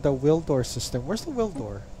claim to the Wildor system. Where's the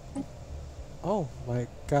Wildor? Oh my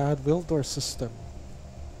god, Wildor system.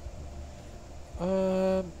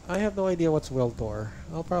 I have no idea what's Wildor.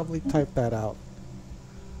 I'll probably type that out.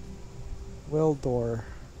 Wildor.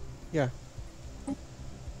 Yeah.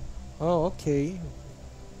 Oh, okay.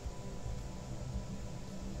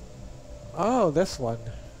 Oh, this one.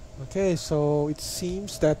 Okay, so it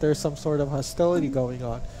seems that there's some sort of hostility going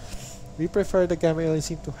on. We prefer the gamma aliens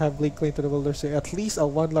seem to have laid claim to the Wildor system. At least a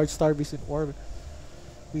one large star base in orbit.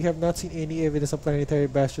 We have not seen any evidence of planetary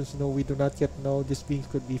bastions. No, we do not yet know these beings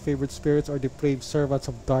could be favored spirits or depraved servants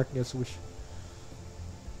of darkness. Which,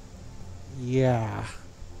 yeah.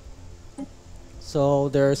 So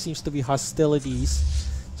there seems to be hostilities.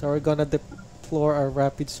 So we're gonna deploy our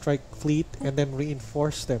rapid strike fleet and then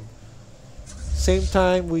reinforce them. Same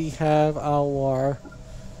time we have our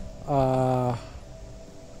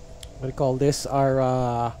what do you call this?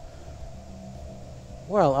 Our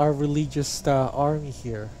well, our religious army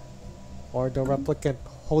here, or the replicant,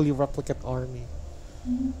 Holy Replicant Army.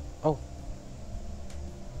 Oh,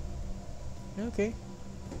 okay.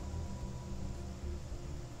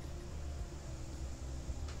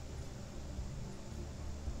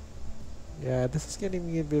 Yeah, this is getting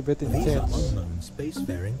me a bit These are intense. unknown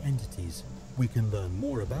spacefaring entities. We can learn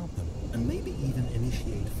more about them and maybe even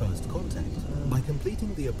initiate first contact by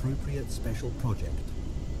completing the appropriate special project.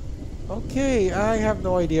 Okay, I have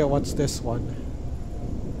no idea what's this one.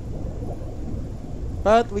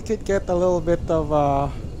 But we could get a little bit of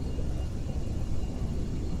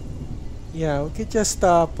yeah, we could just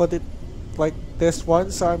put it like this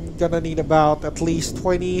one. So I'm gonna need about at least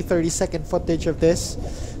 20-30 second footage of this,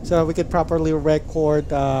 so we could properly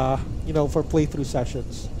record you know, for playthrough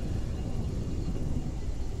sessions.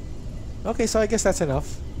 Okay, so I guess that's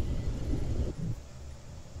enough.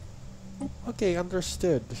 Okay,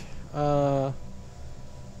 understood.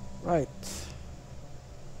 Right.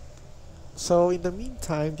 So in the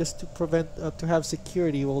meantime, just to prevent to have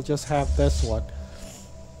security, we'll just have this one.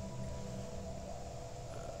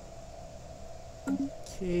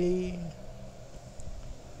 Okay.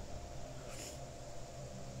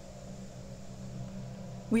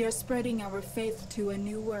 We are spreading our faith to a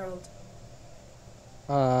new world.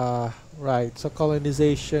 Right. So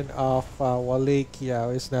colonization of Wallachia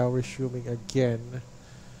is now resuming again.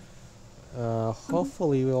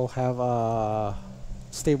 Hopefully we'll have a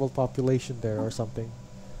stable population there or something.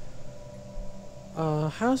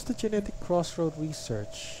 How's the genetic crossroad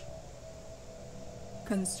research?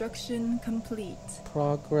 Construction complete.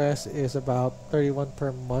 Progress is about 31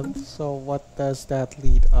 per month, so what does that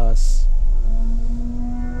lead us?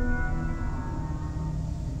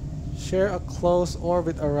 Share a close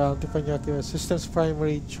orbit around Tiffanyaki. System's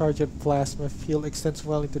primary charged plasma field extends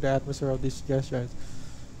well into the atmosphere of these gas giants.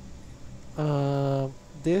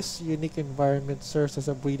 This unique environment serves as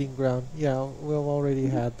a breeding ground. Yeah, we've already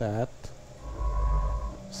had that.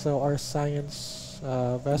 So our science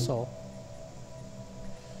vessel.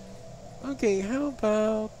 Okay, how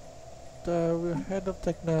about the head of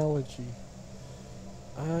technology?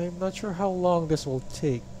 I'm not sure how long this will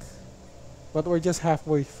take, but we're just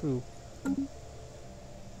halfway through.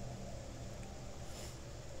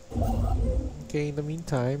 Okay, in the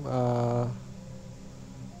meantime,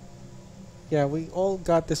 yeah, we all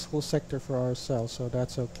got this whole sector for ourselves, so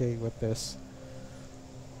that's okay with this.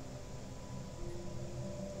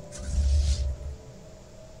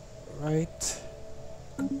 Right.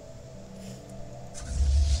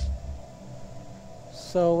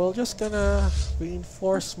 So we're just gonna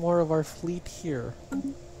reinforce more of our fleet here,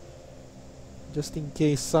 just in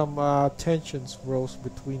case some tensions rose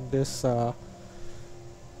between this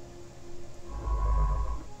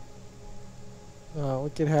we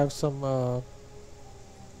could have some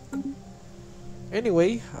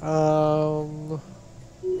anyway,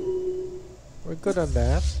 we're good on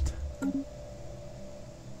that.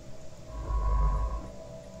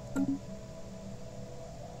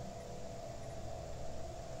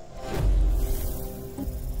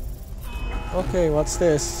 Okay, what's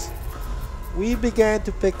this? We began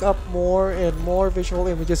to pick up more and more visual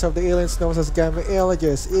images of the aliens known as gamma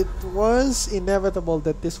aliens. It was inevitable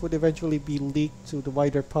that this would eventually be leaked to the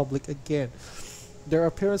wider public again. Their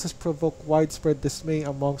appearances provoked widespread dismay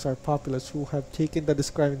amongst our populace, who have taken to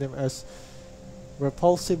describing them as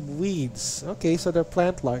repulsive weeds. Okay, so they're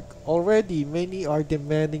plant-like. Already, many are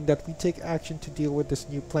demanding that we take action to deal with this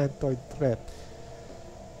new plantoid threat.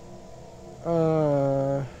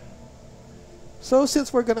 So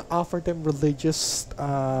since we're gonna offer them religious,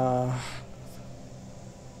 I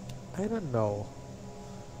don't know,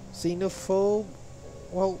 xenophobe.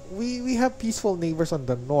 Well, we have peaceful neighbors on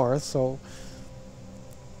the north, so.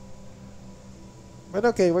 But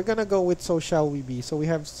okay, we're gonna go with so shall we be. So we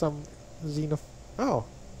have some oh,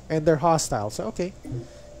 and they're hostile. So okay,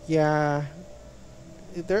 yeah,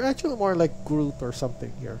 they're actually more like Groot or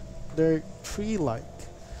something here. They're tree-like.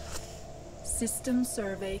 System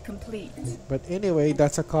survey complete. But anyway,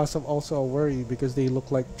 that's a cause of also a worry because they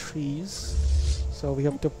look like trees. So we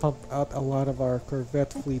have to pump out a lot of our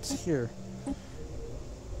Corvette fleets here.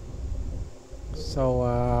 So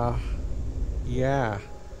yeah.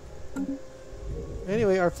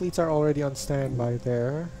 Anyway, our fleets are already on standby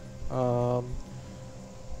there.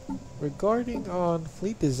 Regarding on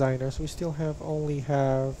fleet designers, we still only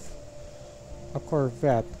have a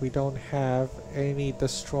Corvette. We don't have any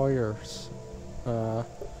destroyers.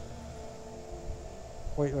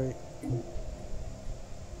 Wait.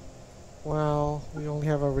 Well, we only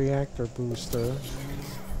have a reactor booster.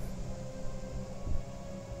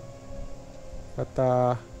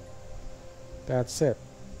 But that's it.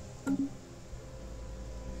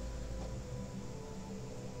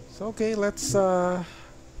 So okay, let's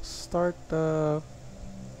start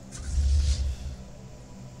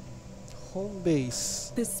home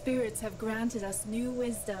base. The spirits have granted us new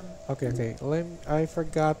wisdom. Okay. I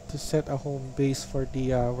forgot to set a home base for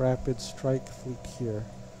the rapid strike fleet here.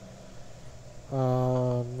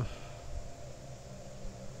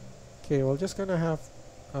 Okay, we're just gonna have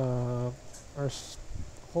our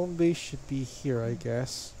home base should be here, I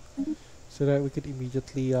guess, so that we could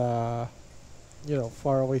immediately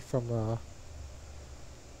far away from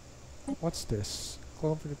what's this?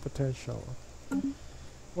 Clone potential.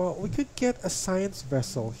 Well, we could get a science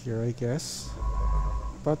vessel here, I guess.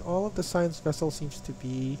 But all of the science vessels seems to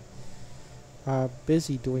be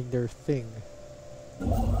busy doing their thing.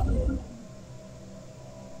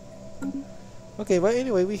 Okay, but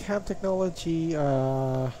anyway, we have technology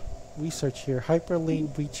research here.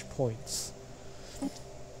 Hyperlane breach points.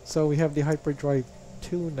 So we have the hyperdrive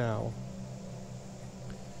 2 now.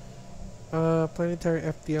 Planetary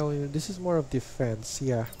FDL unit. This is more of defense.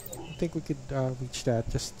 Yeah, I think we could reach that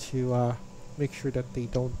just to make sure that they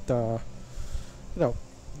don't,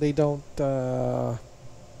 they don't.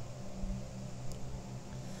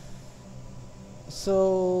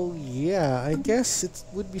 So yeah, I guess it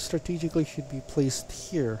would be strategically should be placed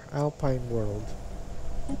here, Alpine World.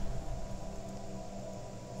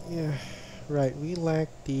 Yeah, right. We lack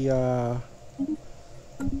the.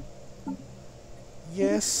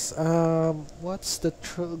 Yes, what's the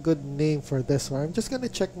good name for this one? I'm just gonna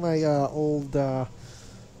check my old, my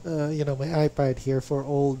iPad here for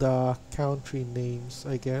old country names,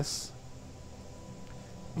 I guess.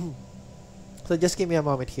 So just give me a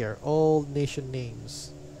moment here. Old nation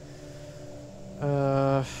names.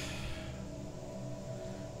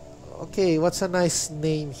 Okay, what's a nice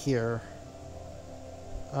name here?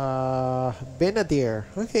 Benadir.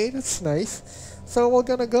 Okay, that's nice. So we're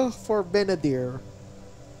gonna go for Benadir.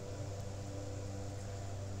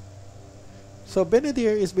 So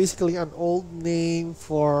Benadir is basically an old name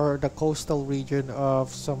for the coastal region of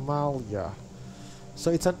Somalia. So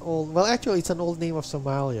it's an old, well, actually it's an old name of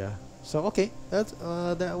Somalia. So okay, that's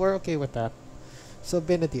we're okay with that. So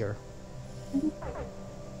Benadir.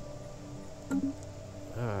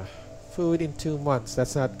 Food in 2 months.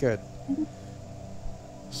 That's not good.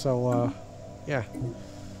 So yeah.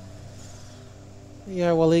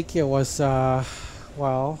 Yeah, Wallachia was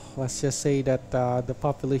well, let's just say that the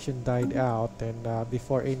population died out and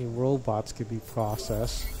before any robots could be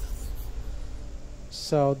processed.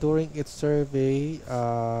 So during its survey,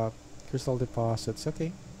 crystal deposits.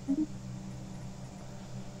 Okay.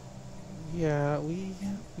 Yeah, we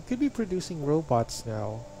could be producing robots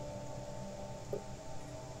now.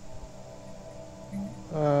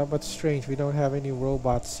 But strange, we don't have any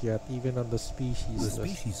robots yet, even on the species. The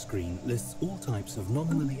species screen lists all types of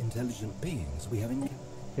nominally intelligent beings we have encountered.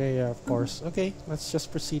 Yeah, of course. Okay, let's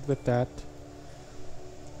just proceed with that.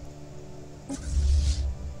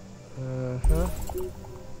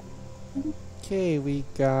 Okay, we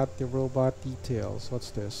got the robot details.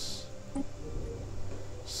 What's this?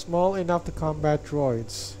 Small enough to combat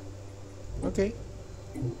droids. Okay.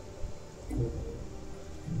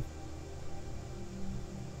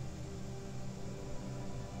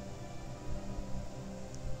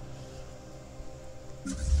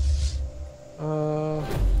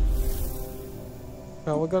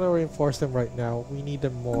 No, we're gonna reinforce them right now. We need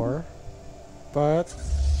them more. But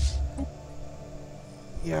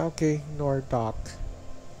yeah, okay, Nordock.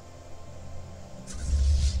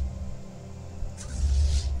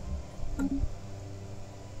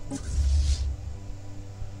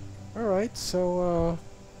 Alright, so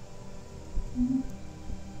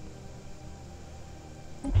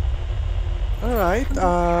alright,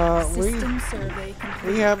 System survey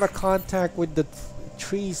complete. we have a contact with the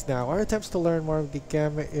trees now. Our attempts to learn more of the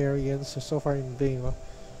Gamma Aryans are so far in vain.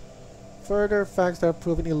 Further facts that are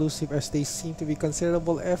proven elusive as they seem to be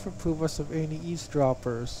considerable effort prove us of any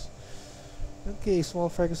eavesdroppers. Okay, small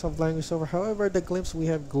fragments of language over. However, the glimpse we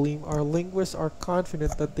have gleaned, our linguists are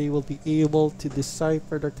confident that they will be able to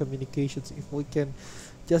decipher their communications if we can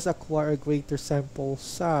just acquire a greater sample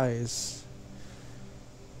size.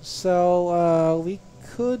 So, we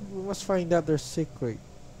must find out their secrets.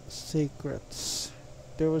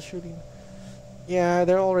 They were shooting. Yeah,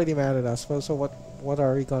 they're already mad at us. So what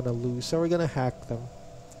are we gonna lose? So we're gonna hack them.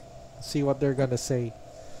 See what they're gonna say.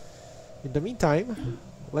 In the meantime,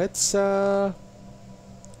 let's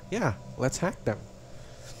let's hack them.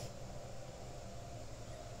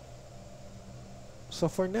 So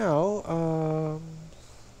for now,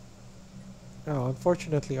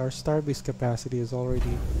 unfortunately our starbase capacity is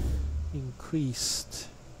already increased.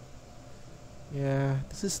 Yeah,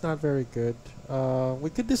 this is not very good. We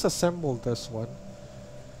could disassemble this one.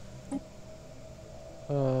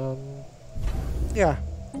 Yeah.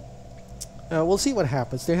 We'll see what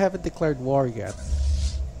happens. They haven't declared war yet.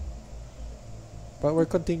 But we're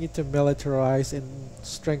continuing to militarize and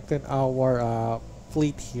strengthen our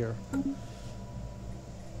fleet here.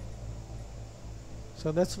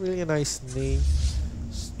 So that's really a nice name.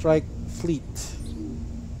 Strike Fleet.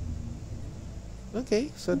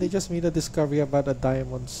 Okay, so they just made a discovery about a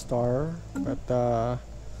diamond star, but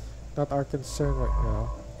not our concern right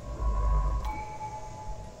now.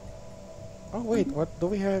 Oh wait, what do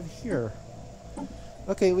we have here?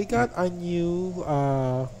 Okay, we got a new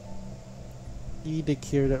edict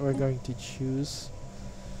here that we're going to choose.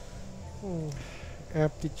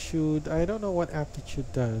 Aptitude. I don't know what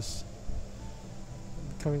aptitude does.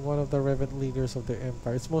 Becoming one of the revenant leaders of the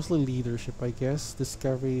Empire. It's mostly leadership, I guess.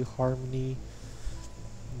 Discovery, harmony,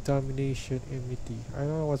 domination, enmity. I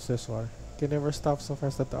don't know what's this one. Can never stop so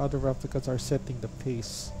fast that the other replicants are setting the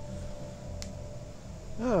pace.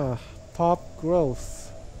 Pop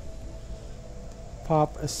growth.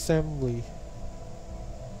 Pop assembly.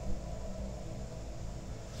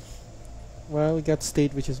 Well, we got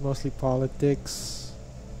state, which is mostly politics.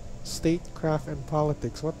 Statecraft and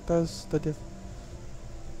politics. What does the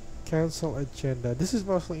Council agenda? This is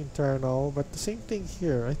mostly internal, but the same thing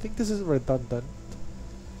here. I think this is redundant.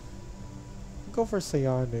 Go for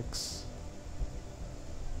psionics.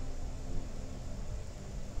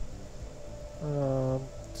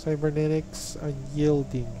 Cybernetics,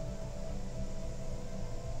 unyielding.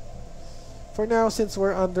 For now, since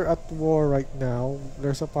we're at war right now,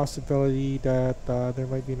 there's a possibility that there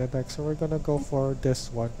might be an attack, so we're gonna go for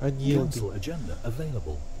this one, unyielding. Council agenda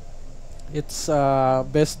available. It's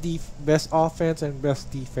best offense and best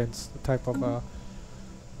defense type of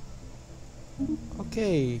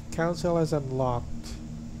Okay, council has unlocked.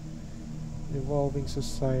 Evolving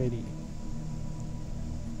society.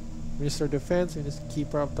 Minister of Defense and is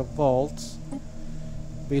keeper of the vaults.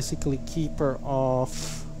 Basically keeper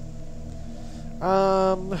of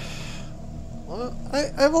well,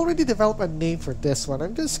 I've already developed a name for this one.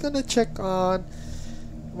 I'm just gonna check on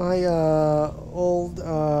my old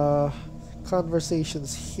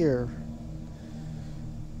conversations here.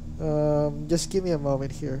 Just give me a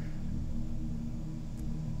moment here.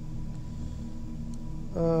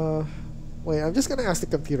 Wait, I'm just gonna ask the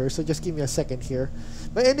computer, so just give me a second here.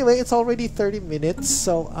 But anyway, it's already 30 minutes,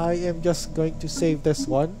 so I am just going to save this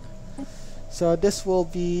one. So this will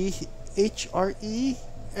be HRE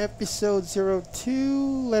episode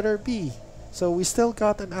 02 letter B. So we still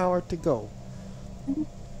got an hour to go.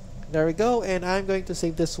 There we go, and I'm going to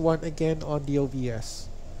save this one again on the OBS.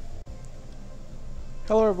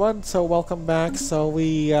 Hello everyone, so welcome back. So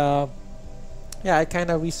we I kind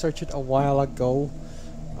of researched it a while ago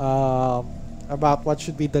about what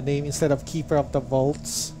should be the name instead of Keeper of the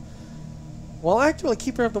Vaults. Well, actually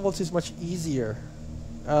Keeper of the Vaults is much easier.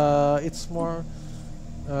 It's more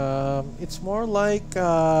like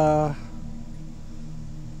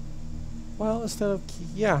well, instead of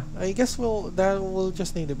I guess we'll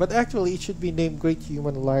just name it, but actually it should be named Great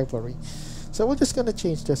Human Library. So we're just gonna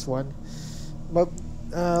change this one, but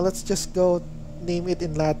let's just go name it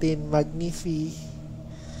in Latin Magnifica.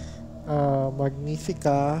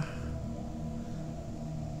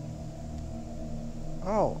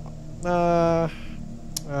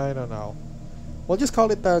 I don't know. We'll just call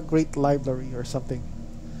it the Great Library or something.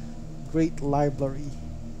 Great Library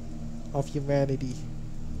of Humanity.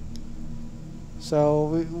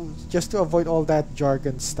 So just to avoid all that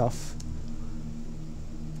jargon stuff.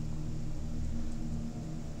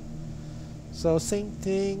 So same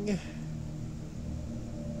thing.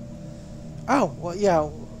 Oh, well, yeah,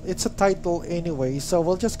 it's a title anyway, so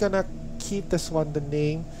we're just gonna keep this one the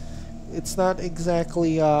name. It's not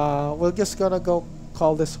exactly, we're just gonna go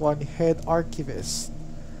call this one Head Archivist,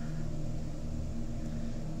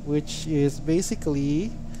 which is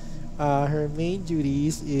basically, her main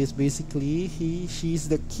duties is basically she's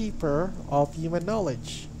the keeper of human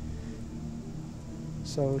knowledge.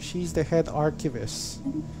 So she's the Head Archivist.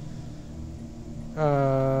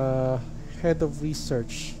 Head of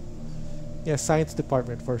Research. Yeah, Science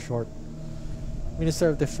Department for short. Minister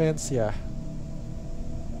of Defense, yeah.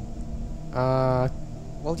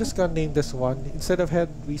 We're just gonna name this one. Instead of Head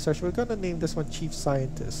Research, we're gonna name this one Chief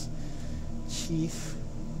Scientist. Chief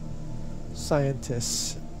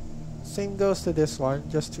Scientist. Same goes to this one,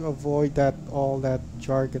 just to avoid that all that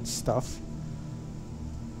jargon stuff.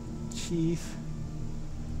 Chief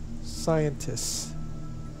Scientist.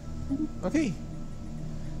 Okay.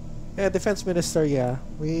 Yeah, Defense Minister, yeah.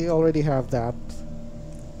 We already have that.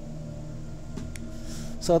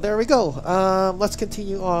 So there we go. Let's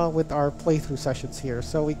continue on with our playthrough sessions here.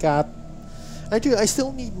 So we got... I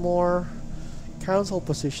still need more council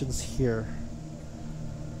positions here.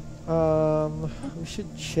 We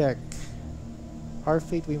should check. Our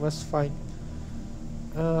fate, we must find...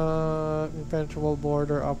 impenetrable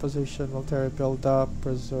border, opposition, military build-up,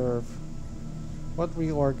 preserve. What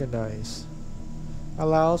reorganize?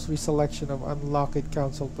 Allows reselection of unlocked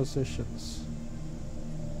council positions.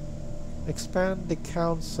 Expand the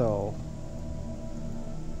council.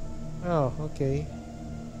 Oh, okay.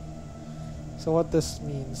 So what this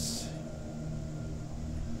means?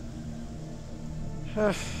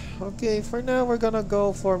 Okay, for now we're gonna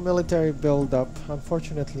go for military build-up,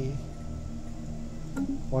 unfortunately.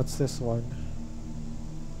 What's this one?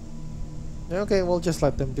 Okay, we'll just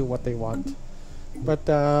let them do what they want. But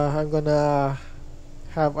I'm gonna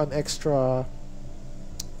have an extra,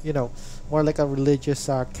 you know, more like a religious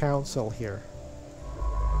council here.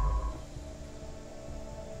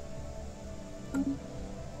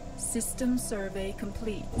 System survey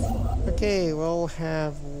complete. Okay, we'll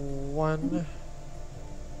have one.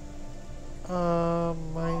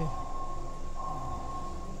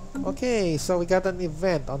 Okay, so we got an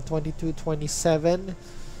event on 22-27.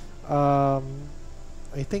 I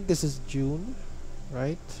think this is June,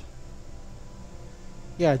 right?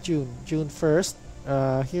 Yeah, June 1st.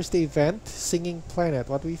 Here's the event, Singing Planet.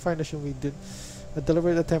 What we find is we did a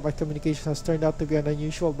deliberate attempt at communication has turned out to be an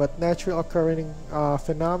unusual but natural occurring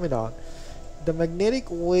phenomenon. The magnetic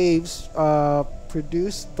waves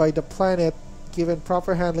produced by the planet, given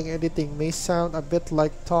proper handling and editing, may sound a bit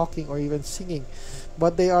like talking or even singing,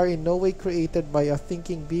 but they are in no way created by a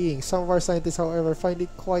thinking being. Some of our scientists, however, find it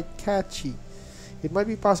quite catchy. It might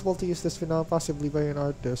be possible to use this phenomenon possibly by an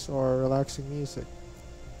artist or relaxing music.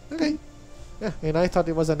 Okay. Yeah, and I thought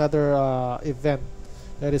it was another event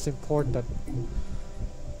that is important.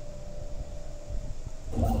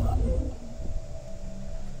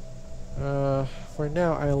 For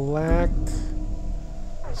now, I lack...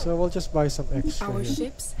 So we'll just buy some extra. Our here.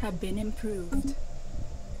 ships have been improved.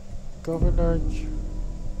 Governor...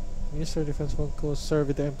 Minister of Defense will serve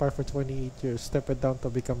with the Empire for 28 years. Step it down to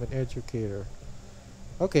become an educator.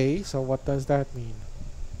 Okay, so what does that mean?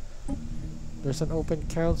 There's an open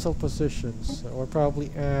council positions. So we'll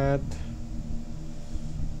probably add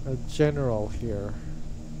a general here.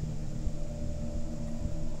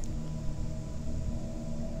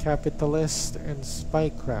 Capitalist and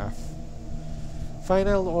spycraft.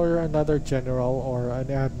 Final order another general or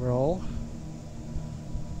an admiral.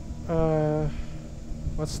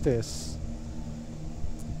 What's this?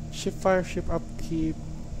 Ship fire, ship upkeep.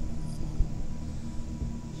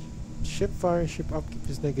 Ship fire, ship upkeep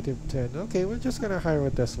is -10. Okay, we're just gonna hire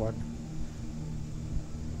with this one.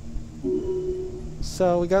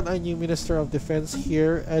 So we got a new Minister of Defense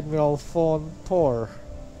here, Admiral Von Thor.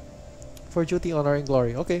 For duty, honor, and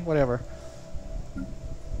glory. Okay, whatever.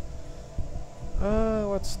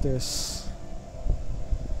 What's this?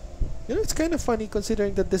 You know, it's kind of funny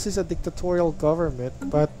considering that this is a dictatorial government,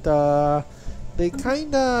 but they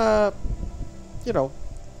kind of, you know,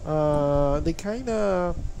 they kind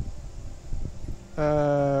of,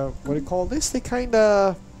 what do you call this? They kind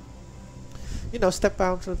of, you know, step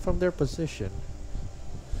out from their position.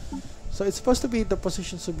 So it's supposed to be, the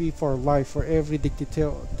position should be for life for every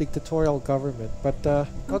dictatorial government. But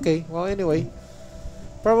okay, well anyway,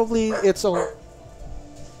 probably it's all.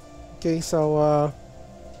 Okay, so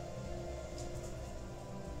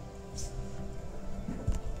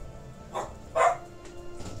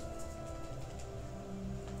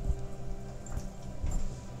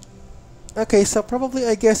Okay, so probably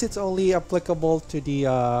I guess it's only applicable to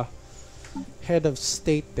the head of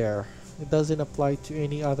state there. It doesn't apply to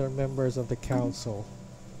any other members of the council.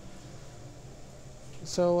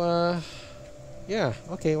 So, yeah,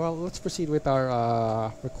 okay, well, let's proceed with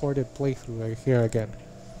our recorded playthrough right here again.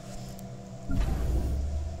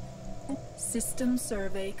 System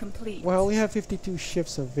survey complete. Well, we have 52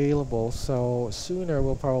 ships available, so sooner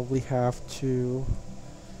we'll probably have to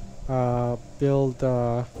build...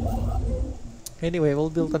 Anyway, we'll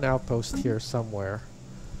build an outpost here somewhere.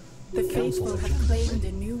 The faithful have claimed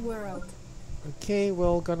a new world. Okay,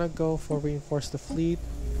 we're gonna go for reinforce the fleet.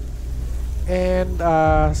 And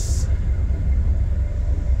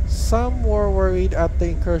some were worried at the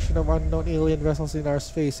incursion of unknown alien vessels in our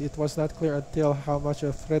space. It was not clear until how much of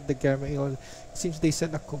a threat the gamma alien... It seems they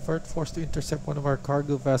sent a covert force to intercept one of our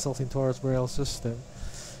cargo vessels into our rail system.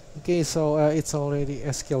 Okay, so it's already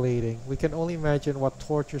escalating. We can only imagine what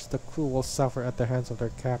tortures the crew will suffer at the hands of their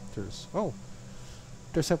captors. Oh!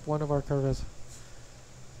 Intercept one of our cargo vessels.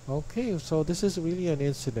 Okay, so this is really an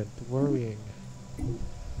incident. Worrying.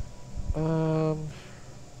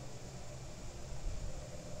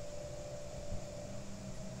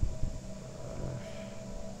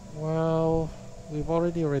 Well, we've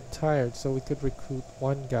already retired, so we could recruit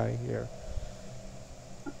one guy here.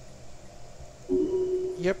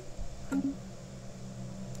 Yep.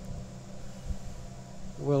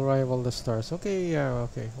 We'll rival the stars. Okay, yeah,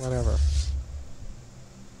 okay, whatever.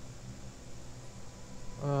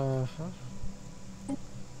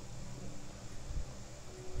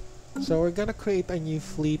 So we're gonna create a new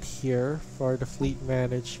fleet here for the fleet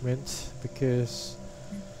management because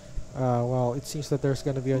well, it seems that there's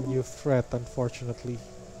gonna be a new threat, unfortunately.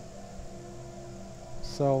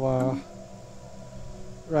 So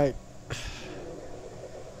right.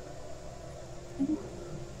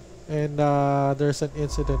 And there's an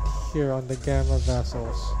incident here on the Gamma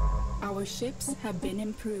vessels. Our ships have been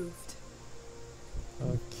improved.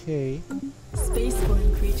 Okay.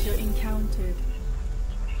 Spaceborne creature encountered.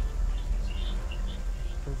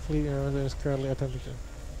 Fleet is currently attempting to...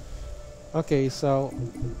 Okay, so...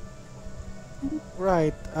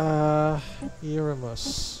 Right,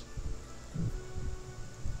 Eramus.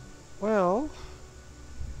 Well...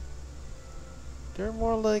 They're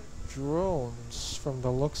more like drones from the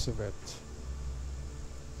looks of it.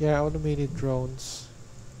 Yeah, automated drones.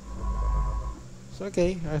 So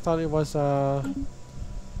okay, I thought it was so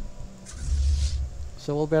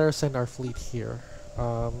we'll better send our fleet here.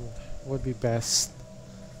 Would be best.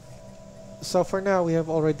 So for now we have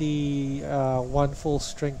already one full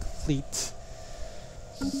strength fleet.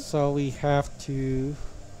 So we have to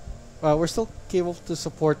we're still able to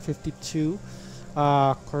support 52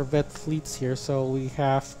 corvette fleets here, so we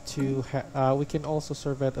have to we can also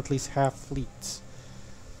serve at least half fleets.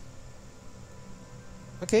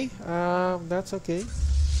 Okay, that's okay.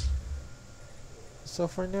 So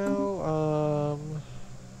for now,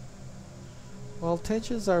 well,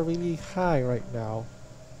 tensions are really high right now.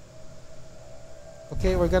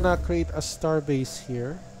 Okay, we're gonna create a starbase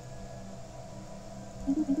here.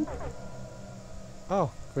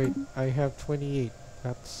 Oh, great, I have 28.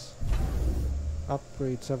 That's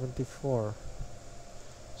upgrade 74.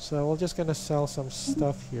 So we're just gonna sell some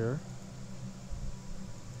stuff here.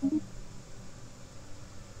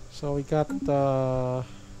 So we got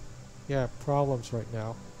yeah, problems right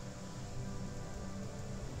now.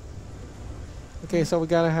 Okay, so we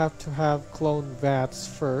gotta have to have clone vats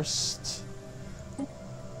first.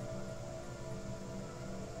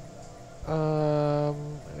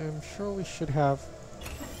 I'm sure we should have,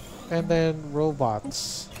 and then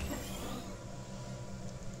robots,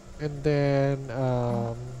 and then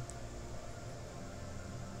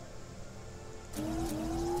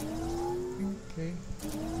okay,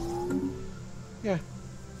 yeah.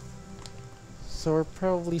 So we're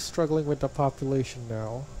probably struggling with the population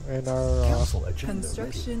now, and our Council agenda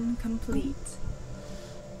Construction complete.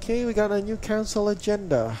 okay, we got a new council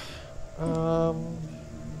agenda.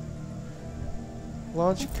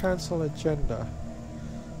 Launch council agenda.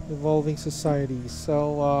 Evolving society.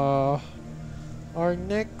 So our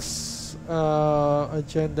next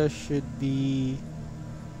agenda should be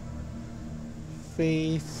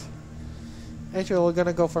faith. Actually, we're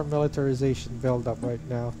gonna go for militarization build up right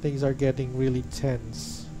now. Things are getting really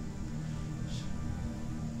tense.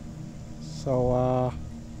 So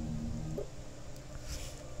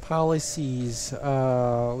policies.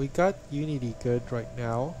 We got unity good right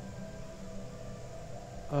now.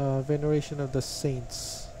 Veneration of the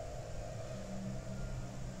saints.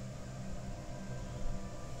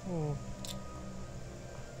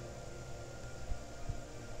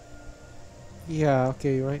 Yeah,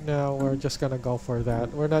 okay, right now we're just gonna go for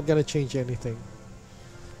that. We're not gonna change anything.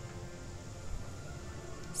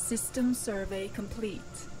 System survey complete.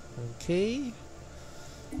 Okay.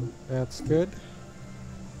 That's good.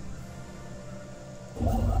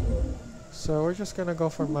 So we're just gonna go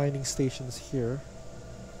for mining stations here.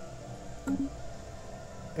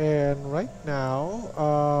 And right now,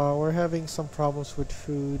 we're having some problems with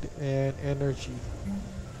food and energy.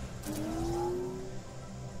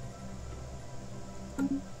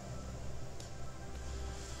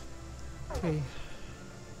 Okay.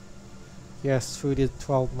 Yes, food is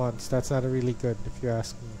 12 months. That's not really good if you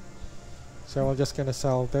ask me. So we're just gonna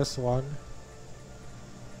sell this one.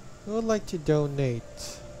 Who would like to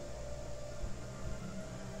donate?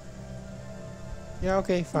 Yeah,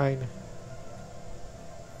 okay, fine.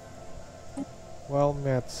 Well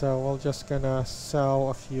met. So we're just gonna sell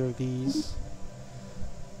a few of these.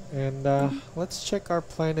 And let's check our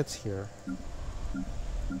planets here.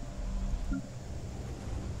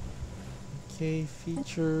 Okay,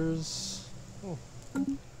 features. Oh.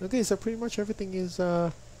 Okay, so pretty much everything is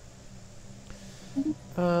right.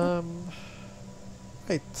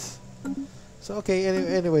 So okay,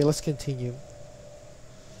 anyway, let's continue.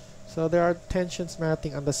 So there are tensions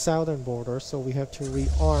mounting on the southern border, so we have to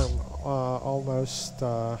rearm almost.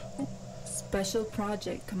 Special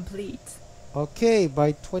project complete. Okay,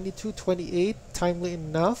 by 2228, timely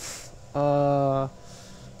enough,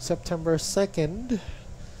 September 2nd,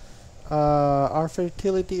 our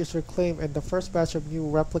fertility is reclaimed and the first batch of new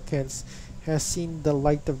replicants has seen the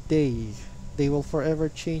light of day. They will forever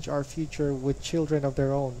change our future with children of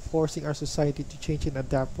their own, forcing our society to change and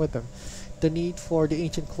adapt with them. The need for the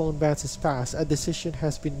ancient clone bands is past. A decision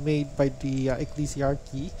has been made by the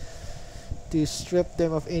ecclesiarchy to strip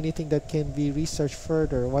them of anything that can be researched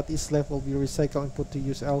further. What is left will be recycled and put to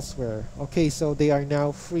use elsewhere. Okay, so they are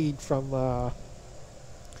now freed from what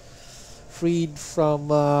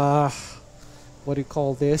do you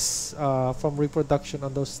call this? From reproduction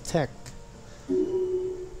on those tech.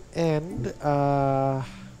 And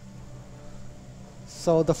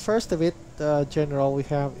so the first of it, general, we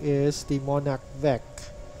have is the Monarch Vec.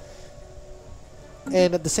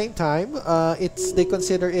 And at the same time, they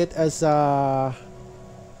consider it as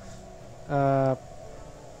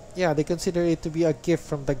they consider it to be a gift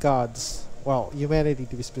from the gods. Well, humanity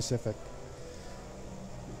to be specific.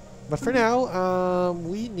 But for now,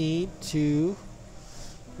 we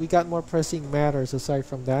got more pressing matters aside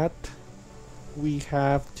from that. We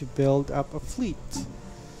have to build up a fleet.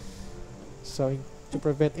 So to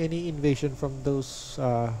prevent any invasion from those,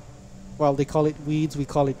 well, they call it weeds, we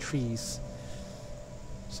call it trees.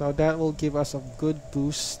 So that will give us a good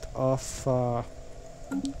boost of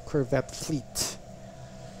Corvette fleet.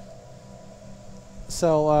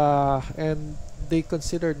 So, and they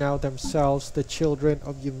consider now themselves the children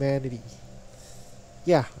of humanity.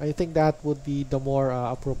 Yeah, I think that would be the more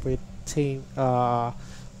appropriate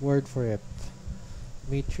word for it.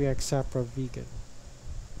 Matriarch Sapra Vegan.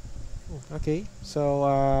 Okay,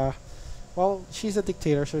 so, well, she's a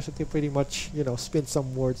dictator, so she can pretty much, spin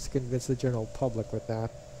some words to convince the general public with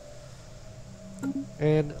that.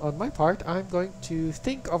 And on my part, I'm going to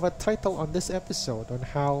think of a title on this episode on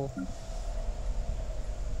how...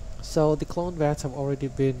 So the clone vats have already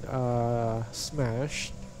been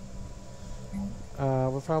smashed.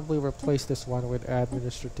 We'll probably replace this one with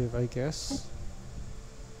administrative, I guess.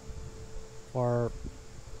 Or...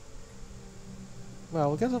 Well,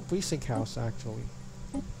 we'll get a precinct house, actually.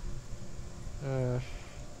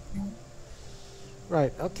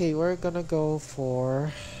 Right, okay, we're gonna go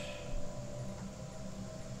for...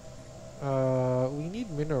 we need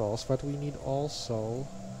minerals, but we need also...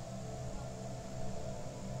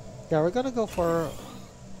 Yeah, we're gonna go for...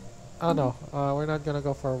 Oh no, we're not gonna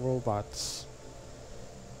go for robots.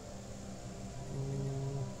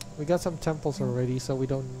 We got some temples already, so we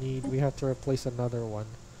don't need... We have to replace another one.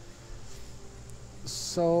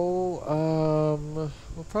 So,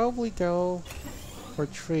 we'll probably go for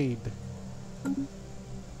trade.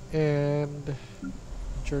 And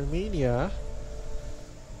Germania,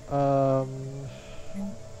 only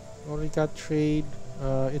got trade.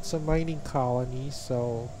 It's a mining colony,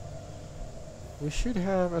 so we should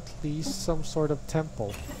have at least some sort of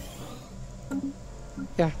temple.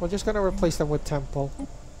 Yeah, we're just gonna replace them with temple.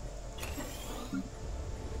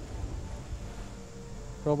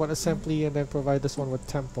 Robot assembly, and then provide this one with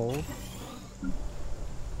temple.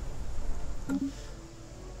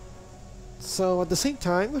 So at the same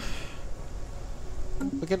time,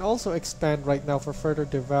 we can also expand right now for further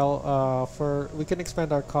develop. We can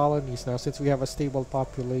expand our colonies now since we have a stable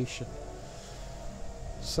population.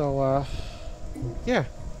 So yeah.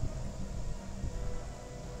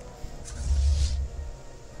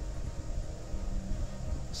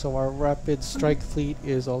 So our rapid strike fleet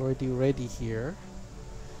is already ready here.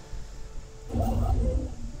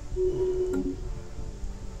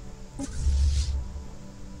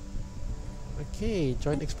 Okay,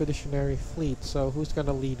 joint expeditionary fleet. So who's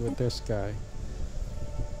gonna lead with this guy?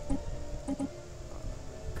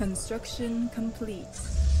 Construction complete.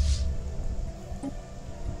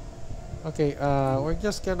 Okay, we're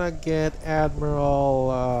just gonna get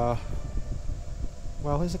Admiral,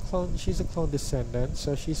 well, he's a clone, she's a clone descendant,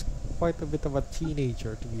 so she's quite a bit of a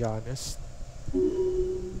teenager, to be honest.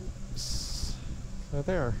 So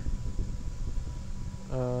there.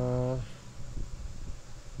 We'll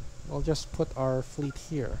just put our fleet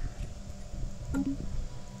here.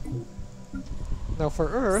 Now for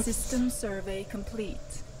Earth, System survey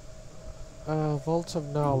complete. vaults of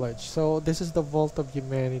knowledge. So this is the vault of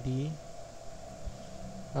humanity.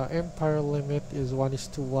 Empire limit is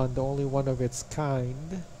 1:1, the only one of its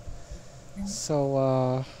kind.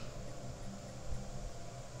 So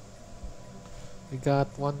we got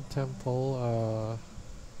one temple.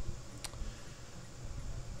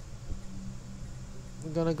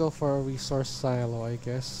 We're gonna go for a resource silo, I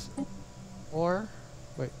guess. Or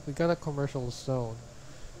wait, we got a commercial zone.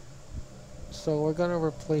 So we're gonna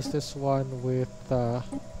replace this one with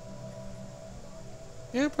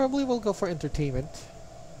yeah, probably we'll go for entertainment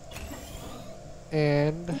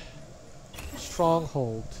and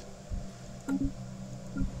stronghold.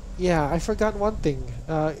 Yeah, I forgot one thing.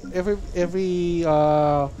 Every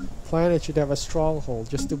planet should have a stronghold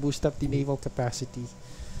just to boost up the naval capacity.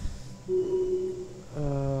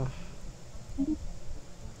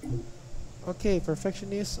 Okay,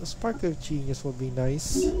 perfectionist. A spark of genius will be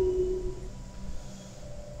nice.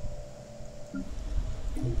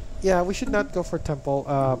 Yeah, we should not go for temple.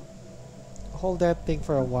 Hold that thing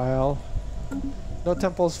for a while. No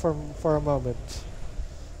temples for a moment.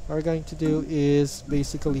 What we're going to do is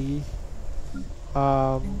basically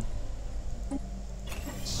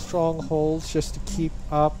strongholds just to keep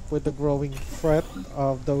up with the growing threat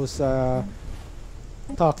of those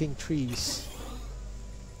talking trees.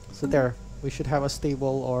 So there, we should have a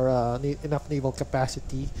stable or enough naval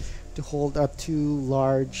capacity to hold 2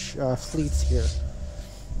 large fleets here.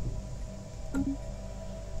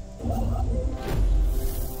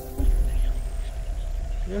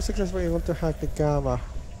 You're successfully able to hack the Gamma.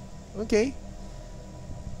 Okay.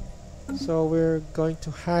 So we're going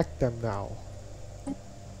to hack them now.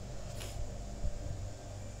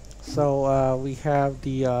 So we have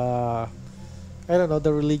the I don't know,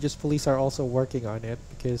 the religious police are also working on it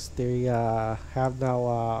because they have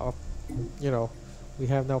now you know, we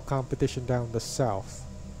have now competition down the south.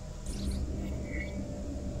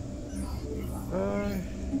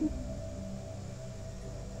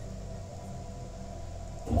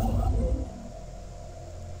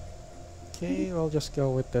 Okay, we'll just go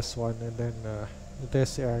with this one, and then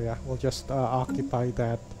this area, we'll just occupy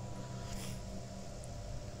that.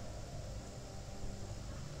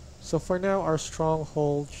 So for now, our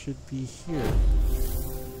stronghold should be here.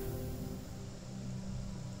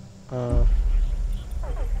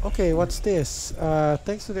 Okay, what's this?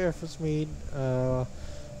 Thanks to the efforts made,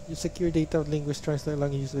 you secure data of linguists translate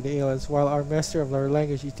languages with the aliens. While our master of our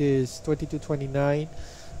language, it is 2229.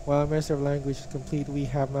 While our master of language is complete, we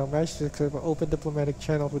have now managed to open diplomatic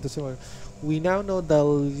channels with the similar. We now know the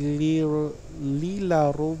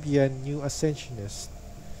Lilarobian new ascensionist.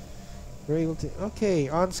 We're able to, okay,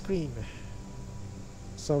 on screen.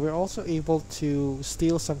 So we're also able to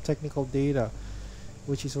steal some technical data,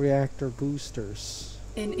 which is reactor boosters.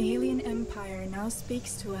 An alien empire now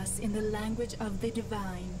speaks to us in the language of the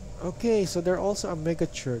divine. Okay, so they're also a mega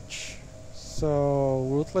church. So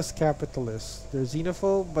ruthless capitalists. They're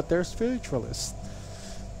xenophobe, but they're spiritualists.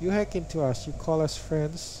 You hack into us, you call us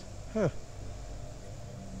friends. Huh.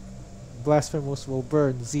 Blasphemous will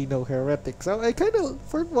burn, Xeno heretic. So I kind of,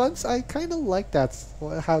 for once, I kind of like that,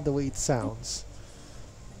 how the way it sounds.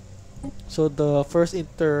 So the first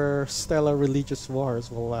interstellar religious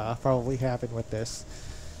wars will probably happen with this.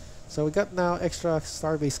 So we got now extra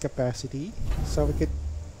starbase capacity, so we could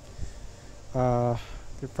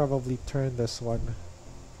probably turn this one.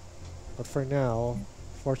 But for now,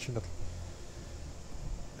 fortunately,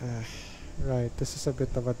 right, this is a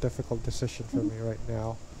bit of a difficult decision for me right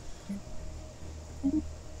now.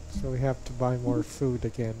 So we have to buy more food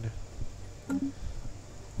again.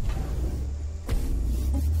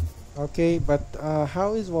 Okay, but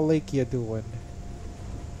how is Wallachia doing?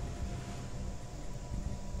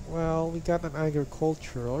 Well, we got an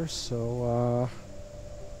agricultural, so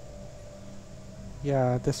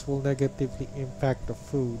yeah, this will negatively impact the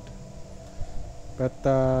food. But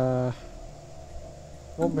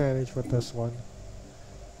we'll manage with this one.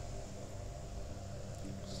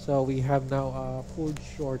 So we have now a food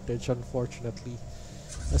shortage, unfortunately,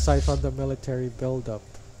 aside from the military buildup.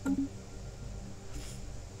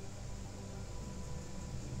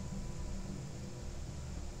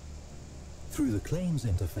 Through the claims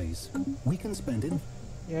interface, we can spend in.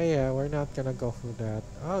 Yeah, we're not gonna go through that.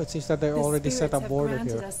 Oh, it seems that they The already set a spirits have border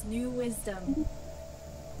granted here. us new wisdom.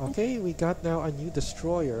 Okay, we got now a new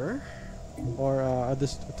destroyer, or a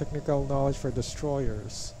technical knowledge for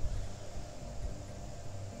destroyers.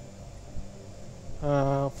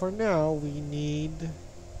 For now, we need.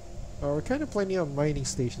 We're kind of plenty of mining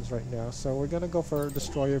stations right now, so we're gonna go for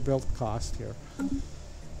destroyer build cost here.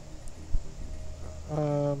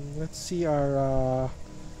 Let's see our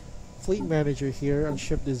fleet manager here and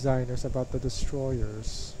ship designers about the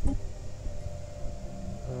destroyers.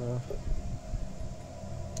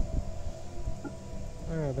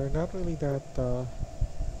 They're not really that.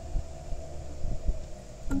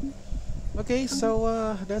 Okay,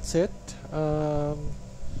 so that's it.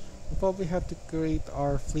 We probably have to create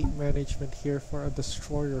our fleet management here for a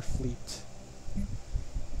destroyer fleet.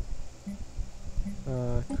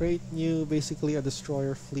 Create new, basically a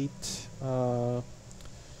destroyer fleet.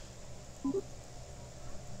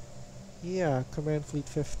 Yeah, command fleet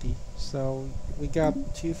 50. So we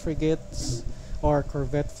got 2 frigates or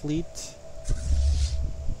corvette fleet.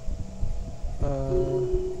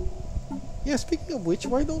 Yeah, speaking of which,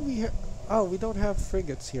 why don't we have... Oh, we don't have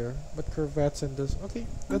frigates here, but corvettes and this... Okay,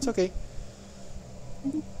 that's okay.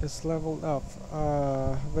 It's leveled up.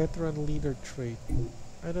 Veteran leader trait.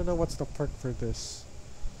 I don't know what's the perk for this.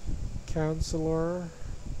 Counselor.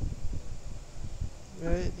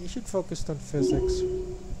 You should focus on physics.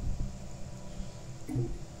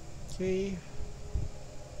 Okay.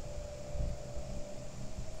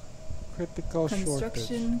 Critical shortage.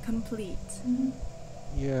 Construction complete.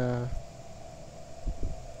 Yeah.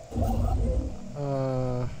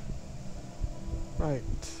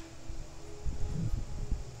 Right.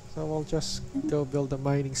 So we'll just go build the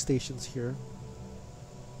mining stations here.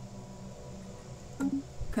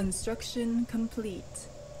 Construction complete.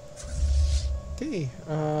 Okay,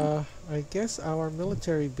 I guess our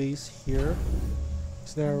military base here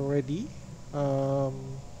is now ready.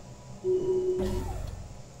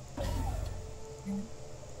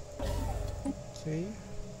 Okay.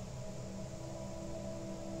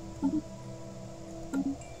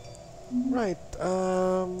 Right,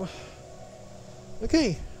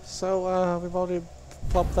 okay, so we've already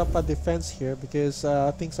popped up a defense here because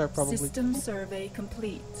things are probably... System survey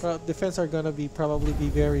complete. defense are gonna probably be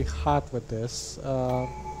very hot with this.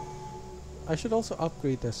 I should also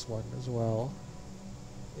upgrade this one as well.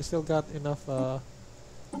 We still got enough.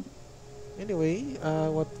 Anyway,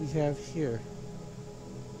 what we have here.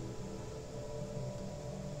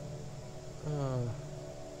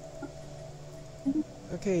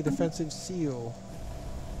 Okay, defensive seal.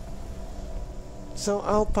 So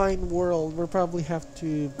Alpine World, we'll probably have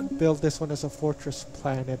to build this one as a fortress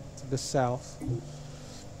planet to the south. In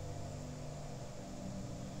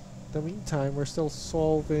the meantime, we're still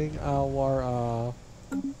solving our...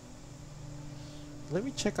 let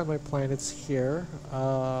me check on my planets here.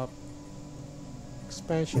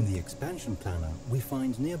 Expansion. In the expansion planner, we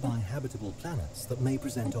find nearby habitable planets that may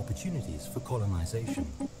present opportunities for colonization.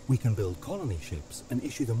 We can build colony ships and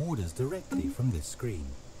issue them orders directly from this screen.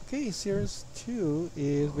 Okay, Series 2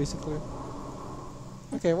 is basically...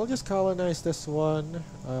 Okay, we'll just colonize this one.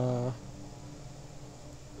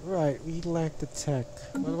 Right, we lack the tech.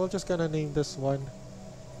 But we're just gonna name this one.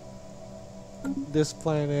 This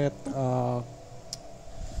planet, what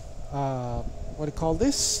do you call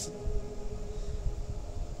this?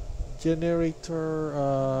 Generator.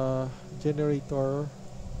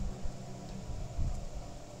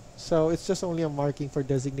 So it's just only a marking for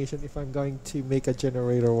designation if I'm going to make a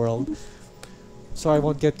generator world. So I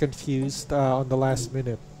won't get confused on the last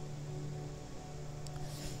minute.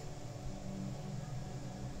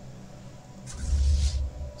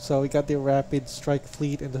 So we got the rapid strike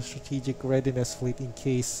fleet and the strategic readiness fleet in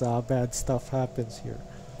case bad stuff happens here.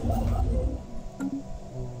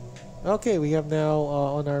 Okay, we have now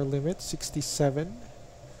on our limit 67.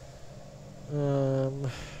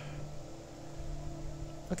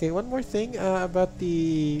 Okay, one more thing about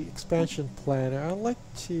the expansion planner. I'd like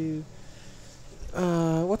to...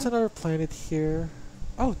 what's another planet here?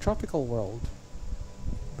 Oh, tropical world.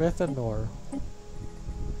 Bethanor.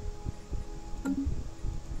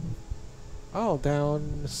 Oh,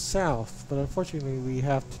 down south, but unfortunately we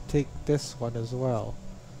have to take this one as well.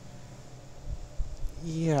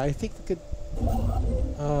 Yeah, I think we could...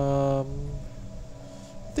 I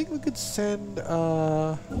think we could send...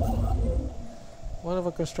 one of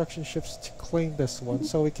our construction ships to claim this one,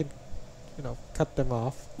 so we can, you know, cut them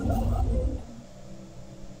off.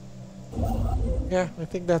 Yeah, I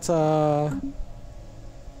think that's a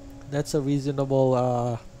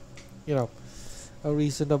reasonable, you know, a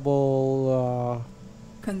reasonable.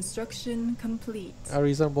 Construction complete. A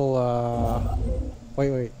reasonable.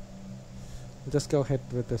 Wait. We'll just go ahead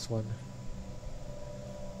with this one.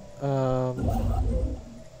 I'm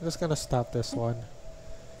just gonna stop this one.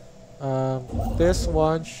 This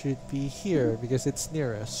one should be here because it's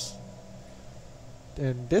nearest.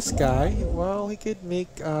 And this guy, well, he could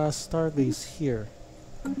make a starbase here.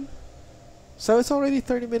 So it's already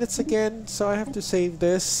 30 minutes again, so I have to save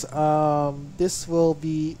this. This will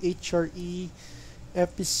be HRE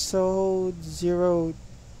episode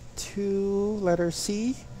 02, letter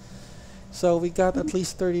C. So we got at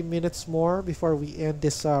least 30 minutes more before we end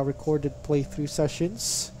this recorded playthrough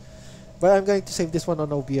sessions. But I'm going to save this one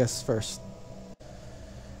on OBS first.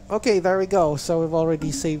 Okay, there we go. So we've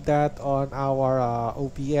already saved that on our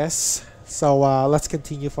OBS. So let's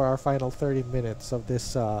continue for our final 30 minutes of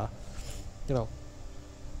this, you know.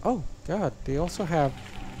 Oh, God, they also have...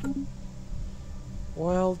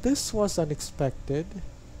 Well, this was unexpected.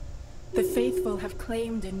 The faithful have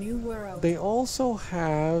claimed a new world. They also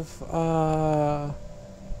have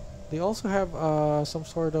some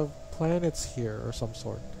sort of planets here or some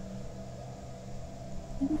sort.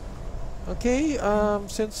 Okay,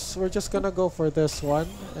 since we're just gonna go for this one,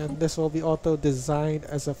 and this will be auto-designed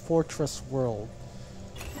as a fortress world.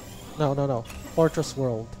 No, fortress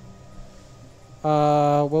world.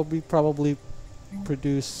 Will we probably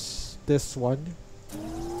produce this one,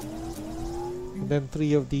 and then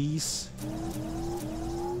 3 of these,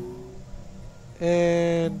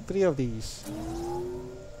 and 3 of these.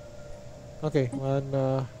 Okay,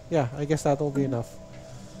 one. Yeah, I guess that will be enough.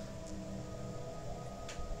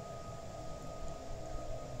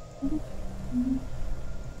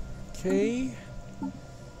 Okay.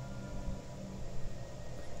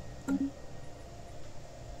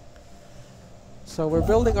 So we're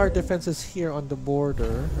building our defenses here on the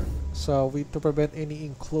border, so to prevent any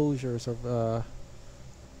enclosures of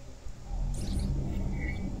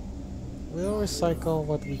we'll recycle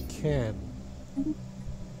what we can.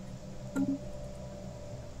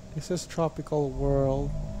 This is tropical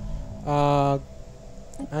world.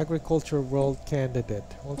 Agriculture world candidate.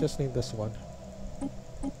 We'll just name this one.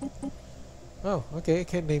 Oh, okay, I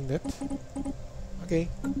can't name it. Okay.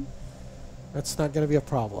 That's not gonna be a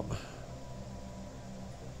problem.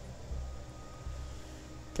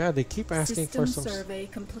 God, they keep asking for some... survey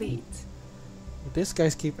complete. These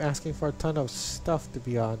guys keep asking for a ton of stuff, to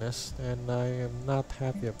be honest, and I am not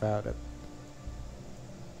happy about it.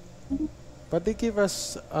 But they give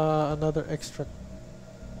us another extra...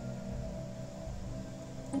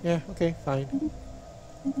 Yeah, okay, fine.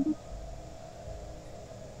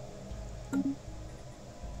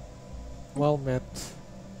 Well met.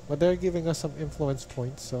 But they're giving us some influence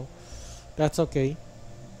points, so that's okay.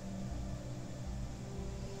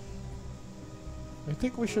 I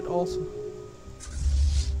think we should also...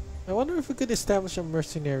 I wonder if we could establish a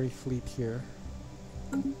mercenary fleet here.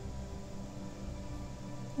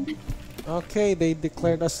 Okay, they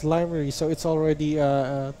declared us library, so it's already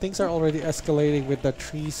things are already escalating with the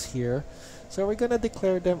trees here. So we're gonna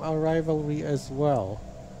declare them a rivalry as well.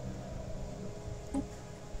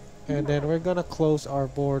 And then we're gonna close our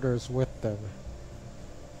borders with them.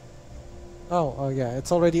 Oh yeah,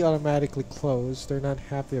 it's already automatically closed. They're not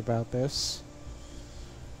happy about this.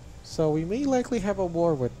 So we may likely have a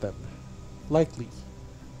war with them. Likely.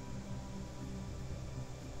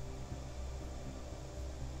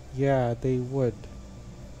 Yeah, they would.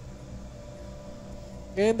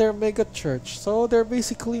 And they're mega church, so they're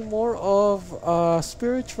basically more of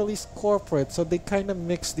spiritualist corporate, so they kind of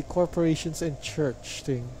mix the corporations and church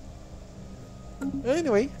thing.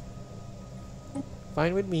 Anyway,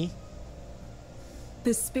 fine with me.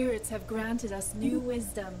 The spirits have granted us new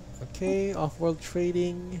wisdom. Okay, off-world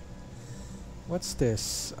trading. What's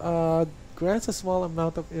this? Grants a small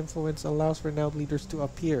amount of influence, allows renowned leaders to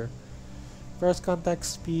appear. First contact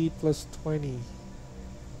speed plus 20.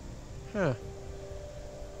 Huh.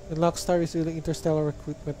 Unlock Star Revealing Interstellar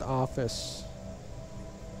Recruitment Office.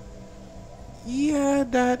 Yeah,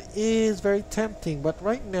 that is very tempting, but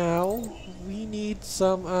right now we need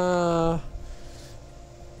some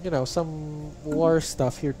you know, some war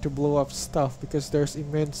stuff here to blow up stuff, because there's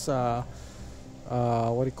immense what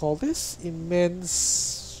do you call this?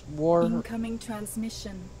 Immense war. Incoming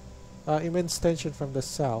transmission. Immense tension from the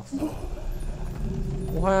south.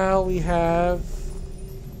 While we have...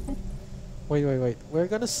 Wait. We're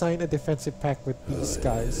gonna sign a defensive pact with these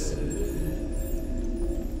guys.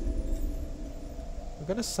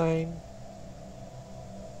 gonna sign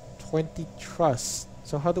 20 trust.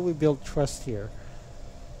 So how do we build trust here?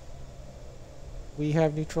 We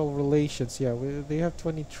have neutral relations. Yeah, they have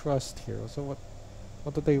 20 trust here. So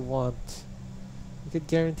what do they want? We could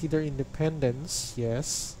guarantee their independence.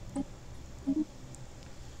 Yes.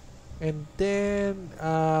 And then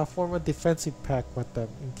form a defensive pact with them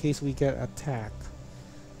in case we get attacked.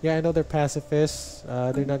 Yeah, I know they're pacifists.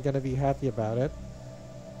 They're not gonna be happy about it.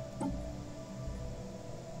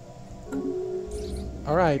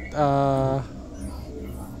 Alright,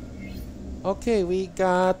 okay, we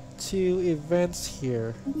got 2 events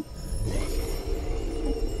here.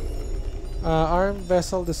 Armed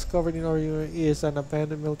vessel discovered in Orion is an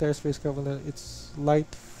abandoned military space covenant. Its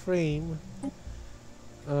light frame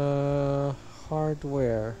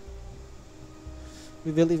hardware.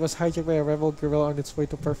 We believe it was hijacked by a rebel guerrilla on its way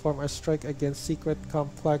to perform a strike against secret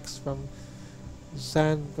complex from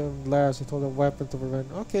Sanctum Labs. It told a weapon to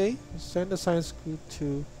prevent. Okay, send a science crew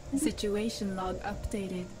to Situation log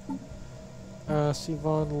updated.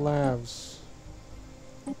 Sivan Labs.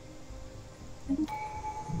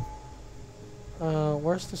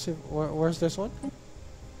 Where's this one?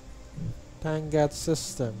 Tangat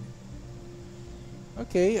system.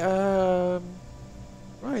 Okay,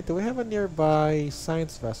 right, do we have a nearby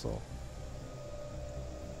science vessel?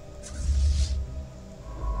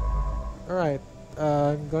 Alright,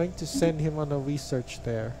 I'm going to send him on a research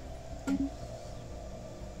there.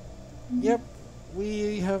 Yep,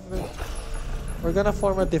 we're gonna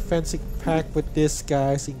form a defensive pact with these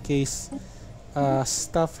guys in case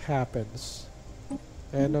stuff happens.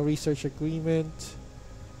 And a research agreement.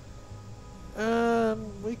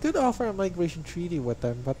 We could offer a migration treaty with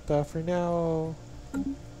them, but for now.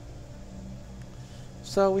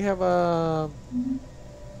 So we have a.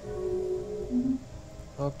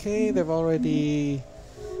 Okay, they've already.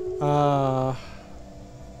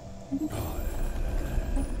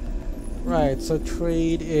 Right, so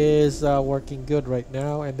trade is working good right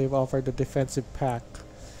now, and they've offered a defensive pact.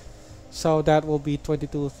 So that will be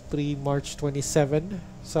 22-3 March 27.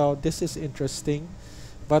 So this is interesting.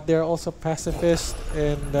 But they're also pacifist,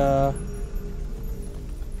 and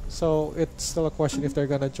so it's still a question if they're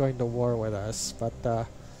gonna join the war with us. But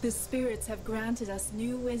The spirits have granted us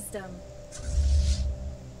new wisdom.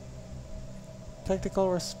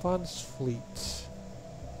 tactical response fleet.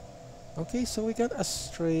 Okay, so we got a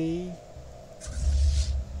stray.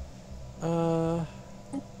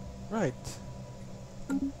 Right.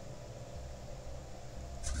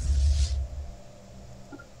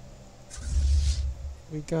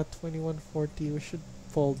 We got 2140. We should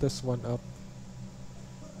fold this one up.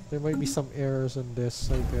 There might be some errors in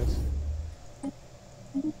this, I guess.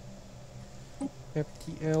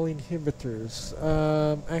 FTL inhibitors.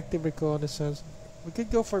 Active reconnaissance. We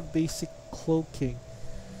could go for basic cloaking,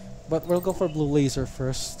 but we'll go for blue laser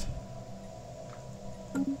first.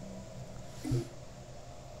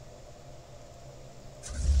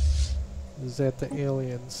 Zeta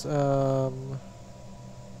aliens.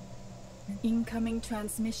 Incoming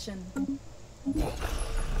transmission.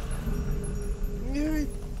 Yeah,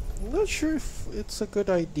 I'm not sure if it's a good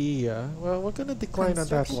idea. Well, we're gonna decline on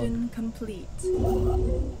that one. Construction complete.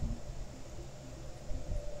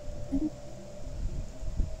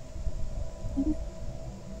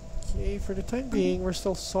 Okay, for the time being, we're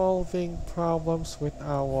still solving problems with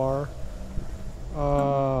our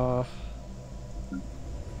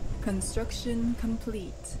Construction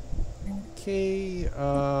complete. okay,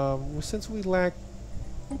 since we lack.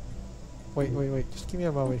 Wait, just give me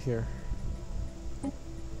a moment here.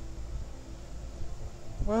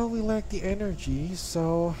 Well, we lack the energy,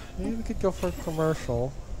 so maybe we could go for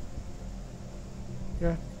commercial.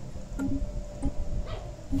 Yeah.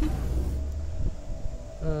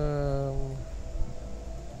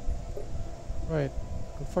 Right.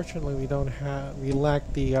 Unfortunately, we don't have. We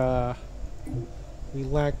lack the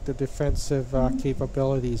defensive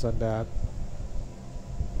capabilities on that.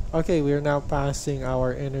 Okay, we are now passing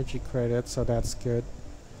our energy credits, so that's good.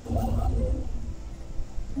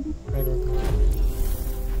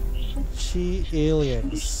 Chi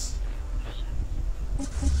aliens.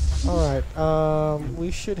 Alright,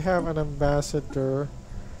 we should have an ambassador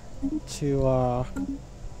to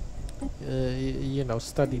you know,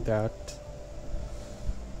 study that.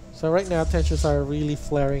 So right now tensions are really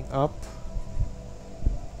flaring up.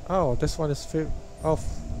 Oh, this one is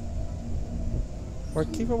we're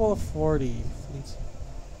capable of 40. Please.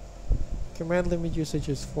 Command limit usage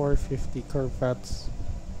is 450 corvettes.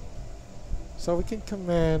 So we can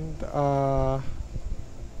command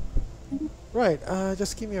right,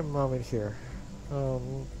 just give me a moment here.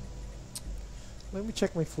 Let me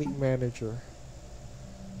check my fleet manager.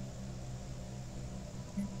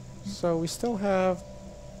 So we still have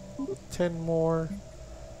 10 more,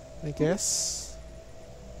 I guess.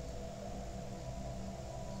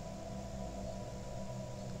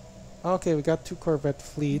 Okay, we got 2 corvette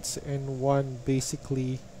fleets and 1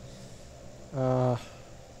 basically.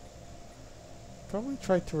 Probably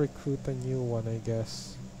try to recruit a new one, I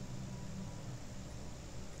guess.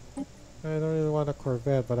 I don't really want a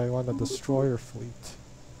corvette, but I want a destroyer fleet.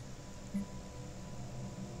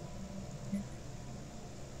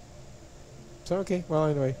 So okay, well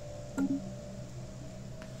anyway.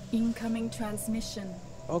 Incoming transmission.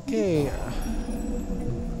 Okay.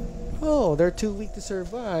 Oh, they're too weak to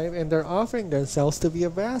survive and they're offering themselves to be a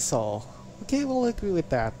vassal. Okay, we'll agree with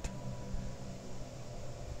that.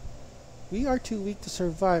 We are too weak to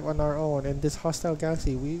survive on our own in this hostile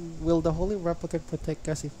galaxy. Will the Holy Replicant protect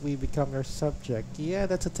us if we become their subject? Yeah,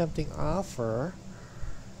 that's a tempting offer.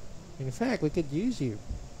 In fact, we could use you.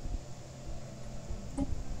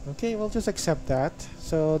 Okay, we'll just accept that.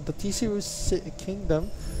 So the T-Series Kingdom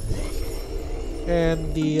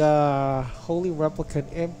and the Holy Replicant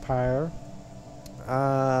Empire,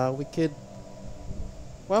 we could,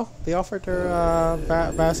 well, they offered their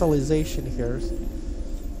vassalization here.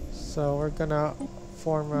 So we're gonna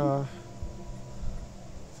form a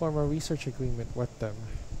research agreement with them.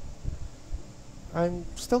 I'm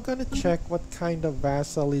still gonna check what kind of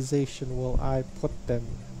vassalization will I put them.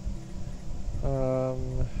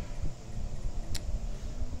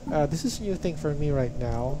 This is a new thing for me right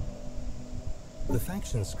now. The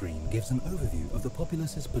faction screen gives an overview of the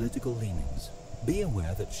populace's political leanings. Be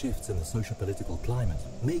aware that shifts in the socio-political climate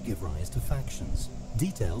may give rise to factions.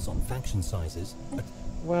 Details on faction sizes.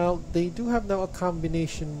 Well, they do have now a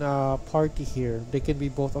combination party here. They can be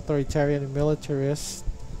both authoritarian and militarist.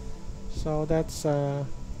 So that's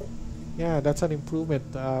yeah, that's an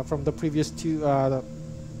improvement from the previous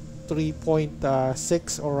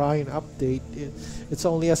 3.6 Orion update. It's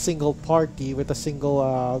only a single party with a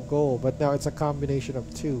single goal, but now it's a combination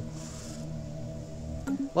of 2.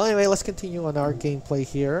 Well, anyway, let's continue on our gameplay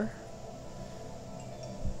here.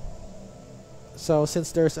 So,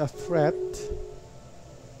 since there's a threat,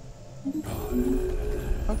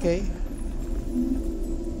 okay,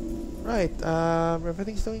 right,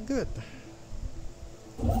 everything's doing good.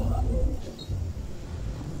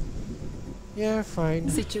 Yeah, fine.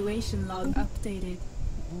 Situation log updated.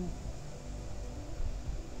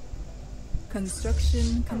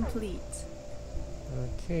 Construction complete.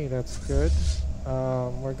 Okay, that's good.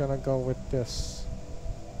 We're gonna go with this.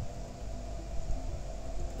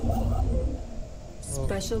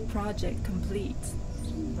 Special project complete.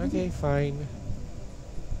 Okay, fine.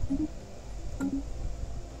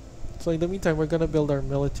 So in the meantime, we're gonna build our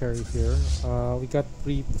military here. We got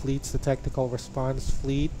 3 fleets: the tactical response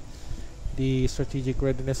fleet, the strategic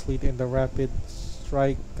readiness fleet, and the rapid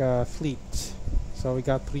strike fleet. So we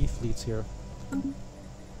got 3 fleets here.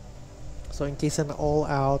 So in case an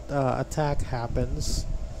all-out attack happens.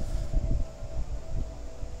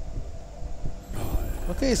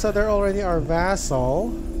 Okay, so they're already our vassal.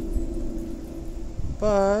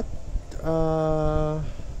 But I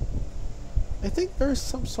think there's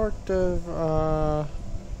some sort of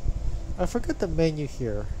I forgot the menu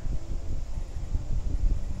here.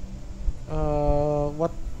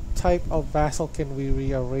 What type of vassal can we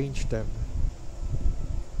rearrange them?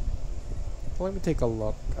 Let me take a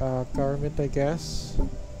look. Government, I guess.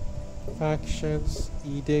 Factions,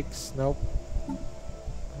 edicts, nope.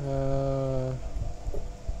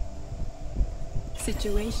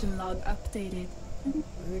 Situation log updated.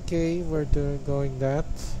 Okay, we're going that.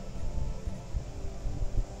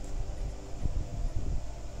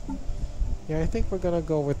 Yeah, I think we're gonna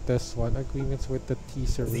go with this one. Agreements with the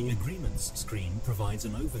teaser. The agreements screen provides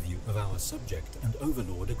an overview of our subject and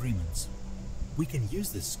overlord agreements. We can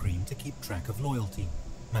use this screen to keep track of loyalty,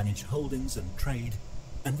 manage holdings and trade,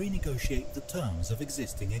 and renegotiate the terms of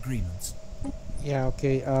existing agreements. Yeah,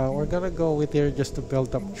 okay, we're gonna go with here just to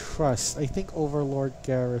build up trust. I think Overlord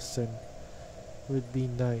Garrison would be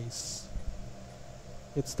nice.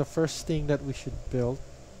 It's the first thing that we should build.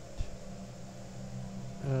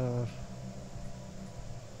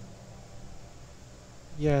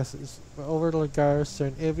 Yes, it's Overlord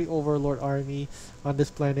Garrison. Every Overlord army on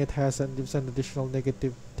this planet has an additional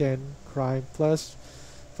 -10 crime plus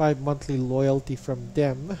 5 monthly loyalty from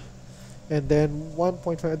them, and then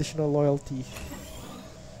 1.5 additional loyalty.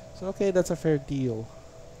 So okay, that's a fair deal.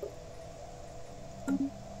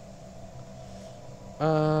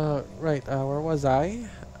 Right, where was I?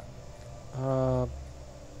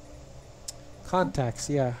 Contacts,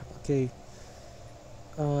 yeah, okay.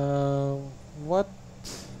 What?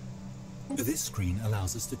 This screen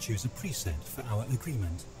allows us to choose a preset for our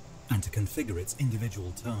agreement. and to configure its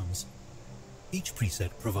individual terms. Each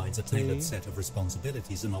preset provides a tailored set of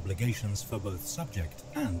responsibilities and obligations for both subject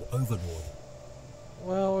and overlord.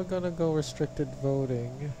 Well, we're gonna go restricted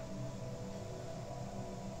voting.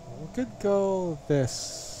 We could go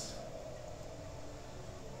this.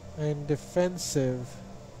 And defensive.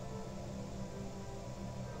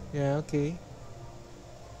 Yeah, okay.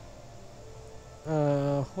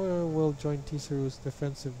 Who will join Tisaru's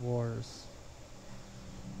defensive wars?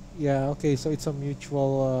 Yeah, okay, so it's a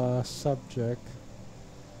mutual subject.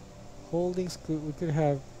 Holdings, we could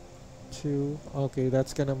have 2. Okay,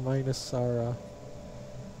 that's gonna minus our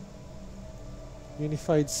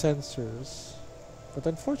unified sensors. But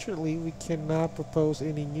unfortunately, we cannot propose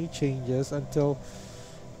any new changes until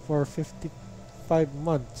for 55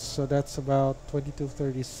 months. So that's about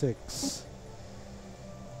 2236.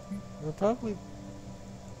 We'll probably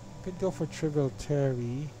could go for trivial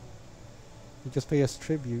Terry. You just pay us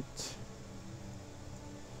tribute.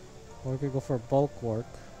 Or we could go for bulk work.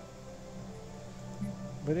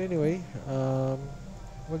 But anyway,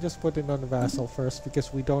 we'll just put it on the vassal first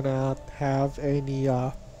because we do not have any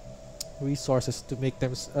resources to make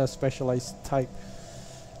them a specialized type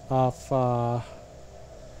of.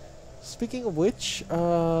 Speaking of which,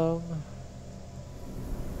 let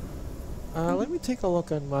me take a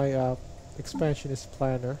look on my expansionist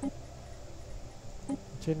planner.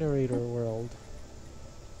 Generator world.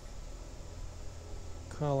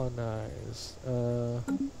 Colonize.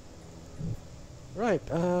 Right,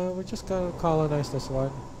 we're just gonna colonize this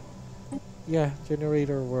one. Yeah,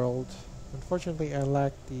 generator world. Unfortunately, I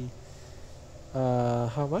lack the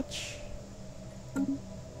how much?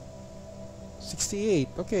 68.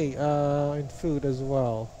 Okay, and food as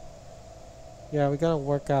well. Yeah, we gotta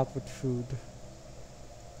work out with food.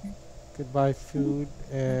 Could buy food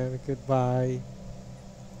and we could buy.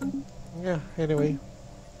 Yeah, anyway.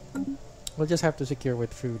 We'll just have to secure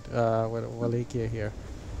with food with Wallachia here.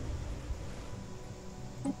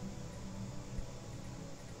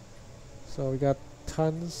 So we got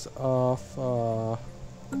tons of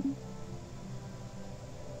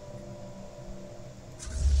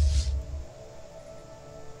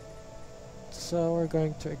so we're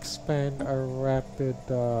going to expand our rapid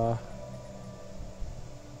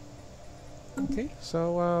okay,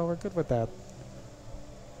 so we're good with that.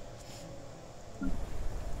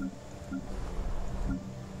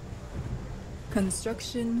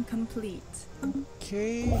 Construction complete.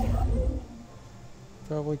 Okay.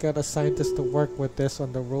 Probably got a scientist to work with this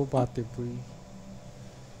on the robot debris.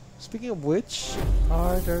 Speaking of which,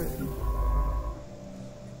 are there...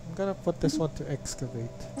 I'm gonna put this one to excavate.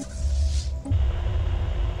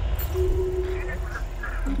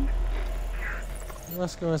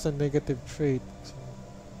 Muscular has a negative trait.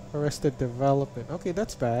 Arrested development. Okay,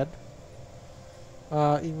 that's bad.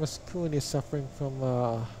 Imus Kun is suffering from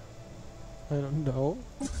I don't know.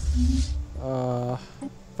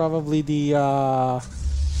 Probably the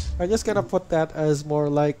I'm just gonna put that as more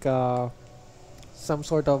like some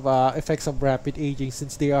sort of effects of rapid aging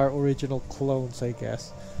since they are original clones, I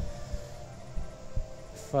guess.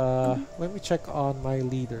 If, let me check on my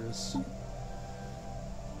leaders.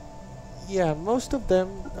 Yeah, most of them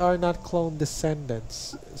are not clone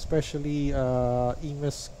descendants, especially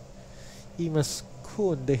Imus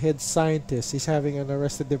Kun, the head scientist. He's having an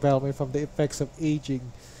arrested development from the effects of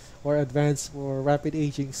aging or advanced or rapid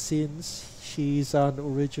aging since she's an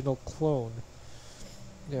original clone.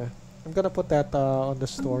 Yeah, I'm gonna put that on the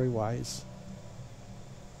story wise.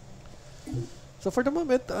 So for the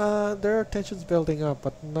moment, there are tensions building up,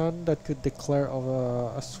 but none that could declare of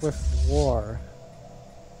a swift war.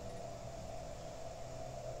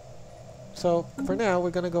 So for now,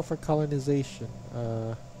 we're gonna go for colonization.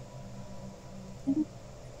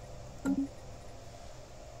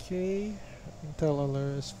 Okay, Intel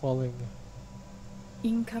alert is falling.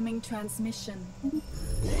 Incoming transmission.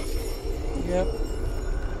 Yep.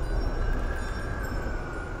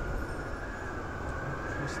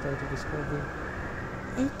 Started discovering.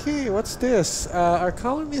 Okay, what's this? Our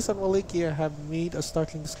colonists on Wallachia have made a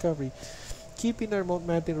startling discovery. Keeping their remote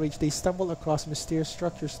mountain range, they stumbled across mysterious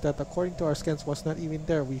structures that, according to our scans, was not even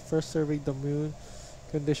there. We first surveyed the moon.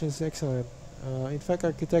 Conditions excellent. In fact,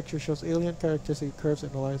 architecture shows alien characteristic curves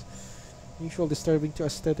and lines, usual disturbing to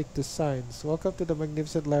aesthetic designs. Welcome to the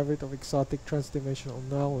magnificent labyrinth of exotic transdimensional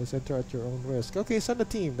anomalies. Enter at your own risk. Okay, it's on the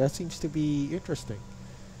team. That seems to be interesting.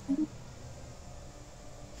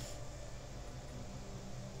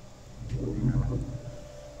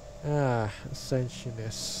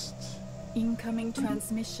 Ascensionist. Incoming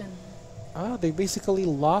transmission. Ah, they basically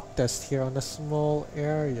locked us here on a small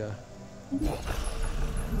area.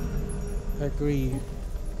 Agree.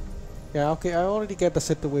 Yeah, okay, I already get the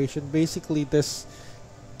situation. Basically, this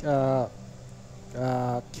uh,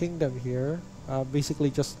 kingdom here basically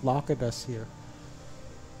just locked us here.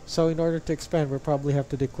 So in order to expand, we'll probably have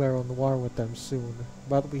to declare on war with them soon.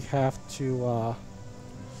 But we have to...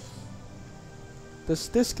 does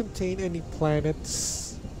this contain any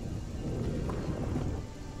planets?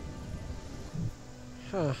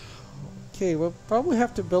 Huh. Okay, we'll probably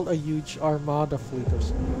have to build a huge armada fleet or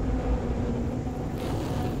something.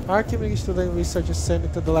 Our community student researchers sent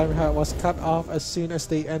into the library was cut off as soon as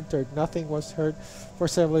they entered. Nothing was heard for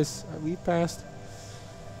several years. We passed.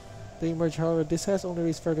 They emerged, however, this has only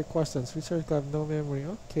raised further questions. Researchers have no memory.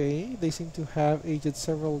 Okay, they seem to have aged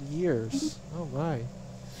several years. Oh my.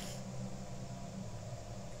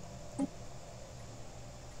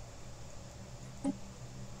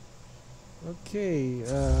 Okay,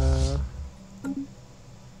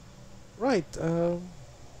 right,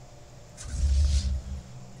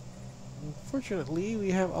 unfortunately, we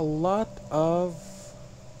have a lot of...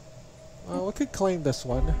 we could claim this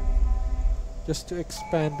one, just to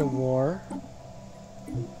expand the war.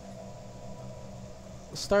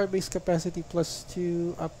 Starbase capacity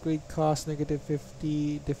 +2, upgrade cost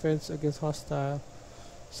 -50, defense against hostile,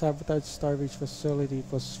 sabotage starbase facility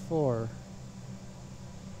 +4.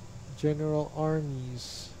 General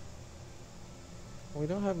armies. We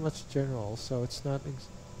don't have much general, so it's not...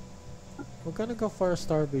 We're gonna go for a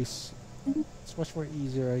starbase. It's much more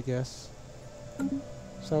easier, I guess.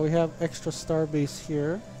 So we have extra starbase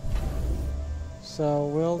here. So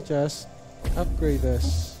we'll just upgrade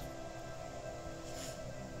this.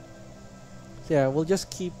 Yeah, we'll just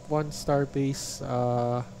keep one starbase.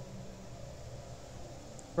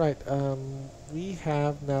 Right, we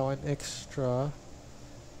have now an extra...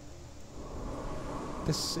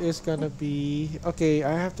 This is gonna be... Okay,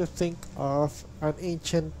 I have to think of an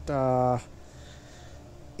ancient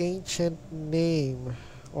name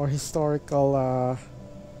or historical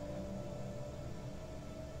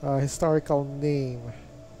name.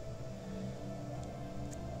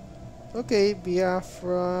 Okay,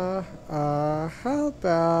 Biafra. How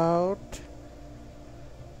about...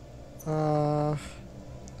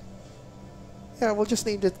 yeah, we'll just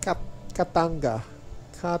name it Katanga.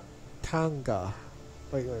 Katanga.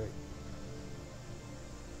 Wait.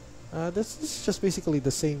 This is just basically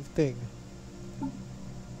the same thing.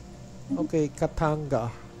 Okay,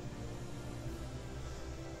 Katanga.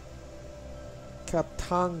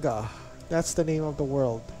 Katanga. That's the name of the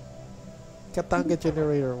world. Katanga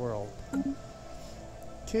Generator World.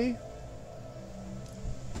 Okay.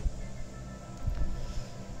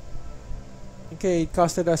 Okay, it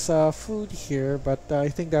costed us food here, but I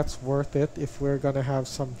think that's worth it if we're gonna have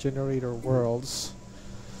some generator worlds.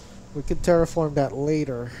 We can terraform that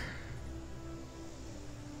later.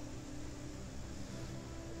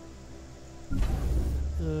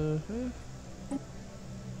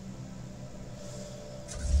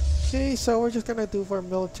 Okay, so we're just gonna do our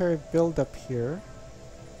military build-up here.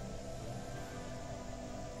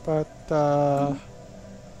 But,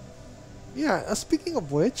 yeah, speaking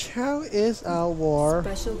of which, how is our...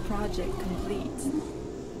 Special project complete.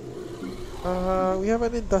 We have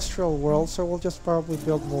an industrial world, so we'll just probably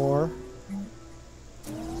build more.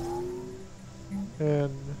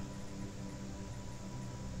 And...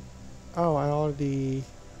 Oh, I already...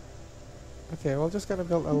 Okay, we're just gonna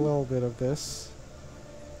build a little bit of this.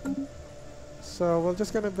 So we're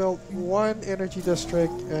just gonna build one energy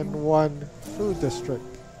district and one food district.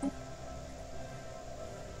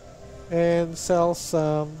 And sell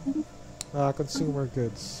some consumer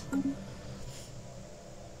goods.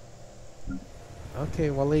 Okay,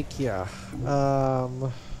 Wallachia.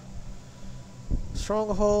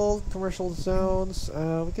 Stronghold, commercial zones.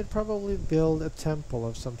 We could probably build a temple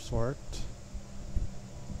of some sort.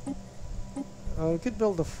 We could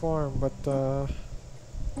build a farm, but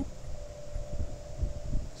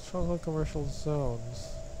stronghold, commercial zones.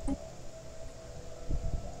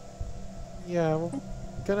 Yeah, we're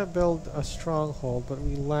gonna build a stronghold, but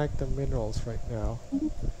we lack the minerals right now.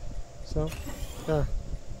 So, there.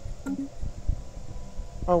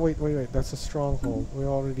 Oh wait, that's a stronghold. We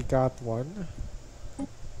already got one.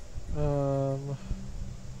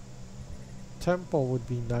 Temple would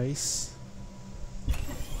be nice.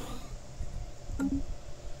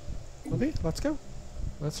 Okay, let's go.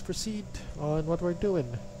 Let's proceed on what we're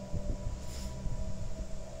doing.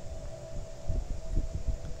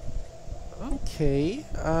 Okay,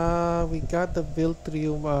 we got the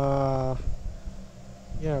Viltrium,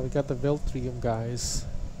 yeah, we got the Viltrium, guys.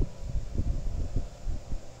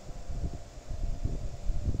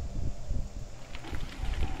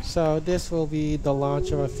 So this will be the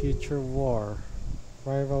launch of a future war.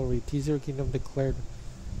 Rivalry. T0 Kingdom declared.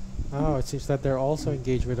 Oh, it seems that they're also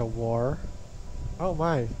engaged with a war. Oh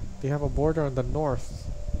my, they have a border on the north.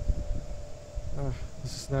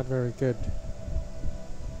 This is not very good.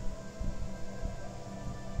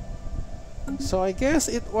 So I guess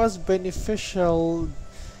it was beneficial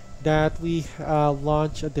that we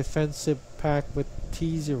launch a defensive pact with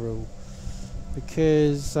T0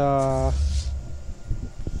 because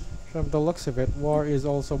from the looks of it, war is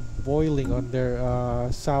also boiling on their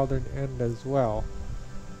southern end as well.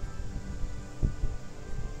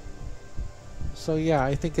 So yeah,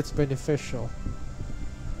 I think it's beneficial.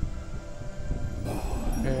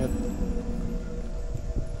 And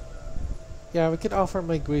yeah, we could offer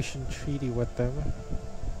migration treaty with them.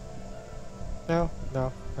 No,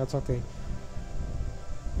 that's okay.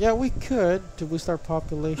 Yeah, we could to boost our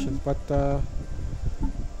populations, but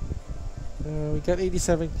we got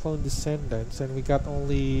 87 clone descendants, and we got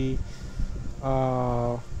only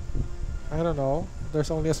I don't know. There's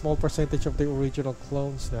only a small percentage of the original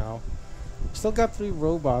clones now. Still got 3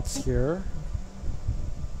 robots here.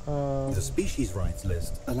 The species rights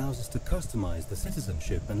list allows us to customize the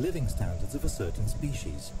citizenship and living standards of a certain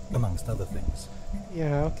species, amongst other things.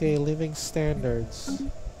 Yeah, okay, living standards.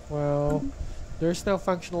 Well, there's no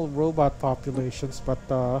functional robot populations, but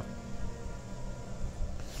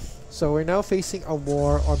so we're now facing a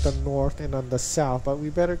war on the north and on the south, but we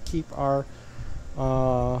better keep our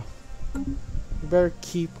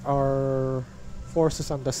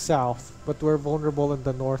forces on the south, but we're vulnerable in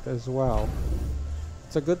the north as well.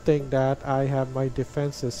 It's a good thing that I have my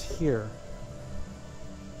defenses here.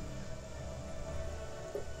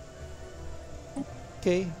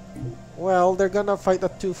 Okay, well, they're gonna fight a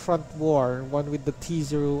 2-front war, one with the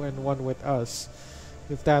T0 and one with us,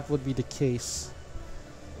 if that would be the case.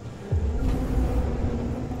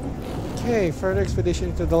 Okay, further expedition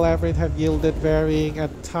into the labyrinth have yielded varying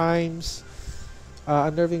at times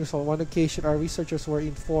unnerving result. On one occasion, our researchers were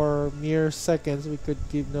in for mere seconds. We could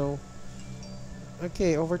give no.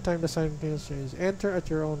 Okay, over time the simultaneous enter at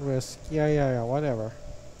your own risk. Yeah, whatever.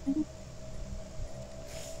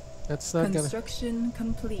 That's not Construction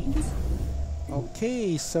complete.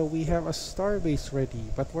 Okay, so we have a starbase ready,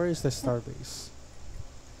 but where is the starbase?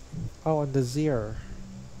 Oh, on the Thier.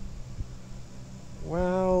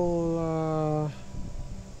 Well,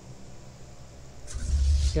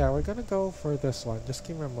 yeah, we're gonna go for this one. Just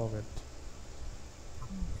give me a moment.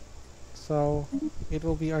 So, it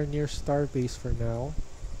will be our near starbase for now.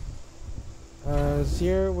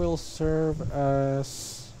 Thier will serve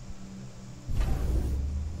as...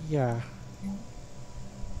 yeah.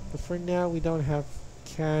 But for now, we don't have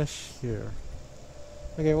cash here.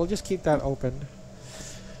 Okay, we'll just keep that open.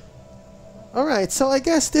 Alright, so I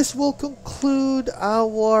guess this will conclude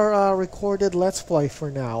our recorded Let's Play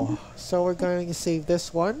for now. So we're going to save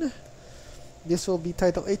this one. This will be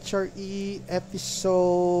titled HRE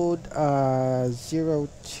Episode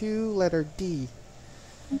 02, letter D.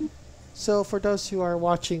 So for those who are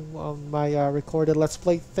watching my recorded Let's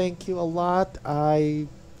Play, thank you a lot. I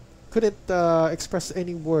couldn't express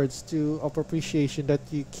any words of appreciation that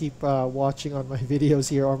you keep watching on my videos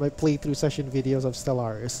here, or my playthrough session videos of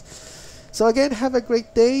Stellaris. So again, have a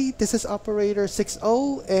great day. This is Operator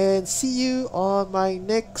 60, and see you on my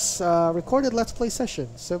next recorded Let's Play session.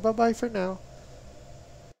 So bye-bye for now.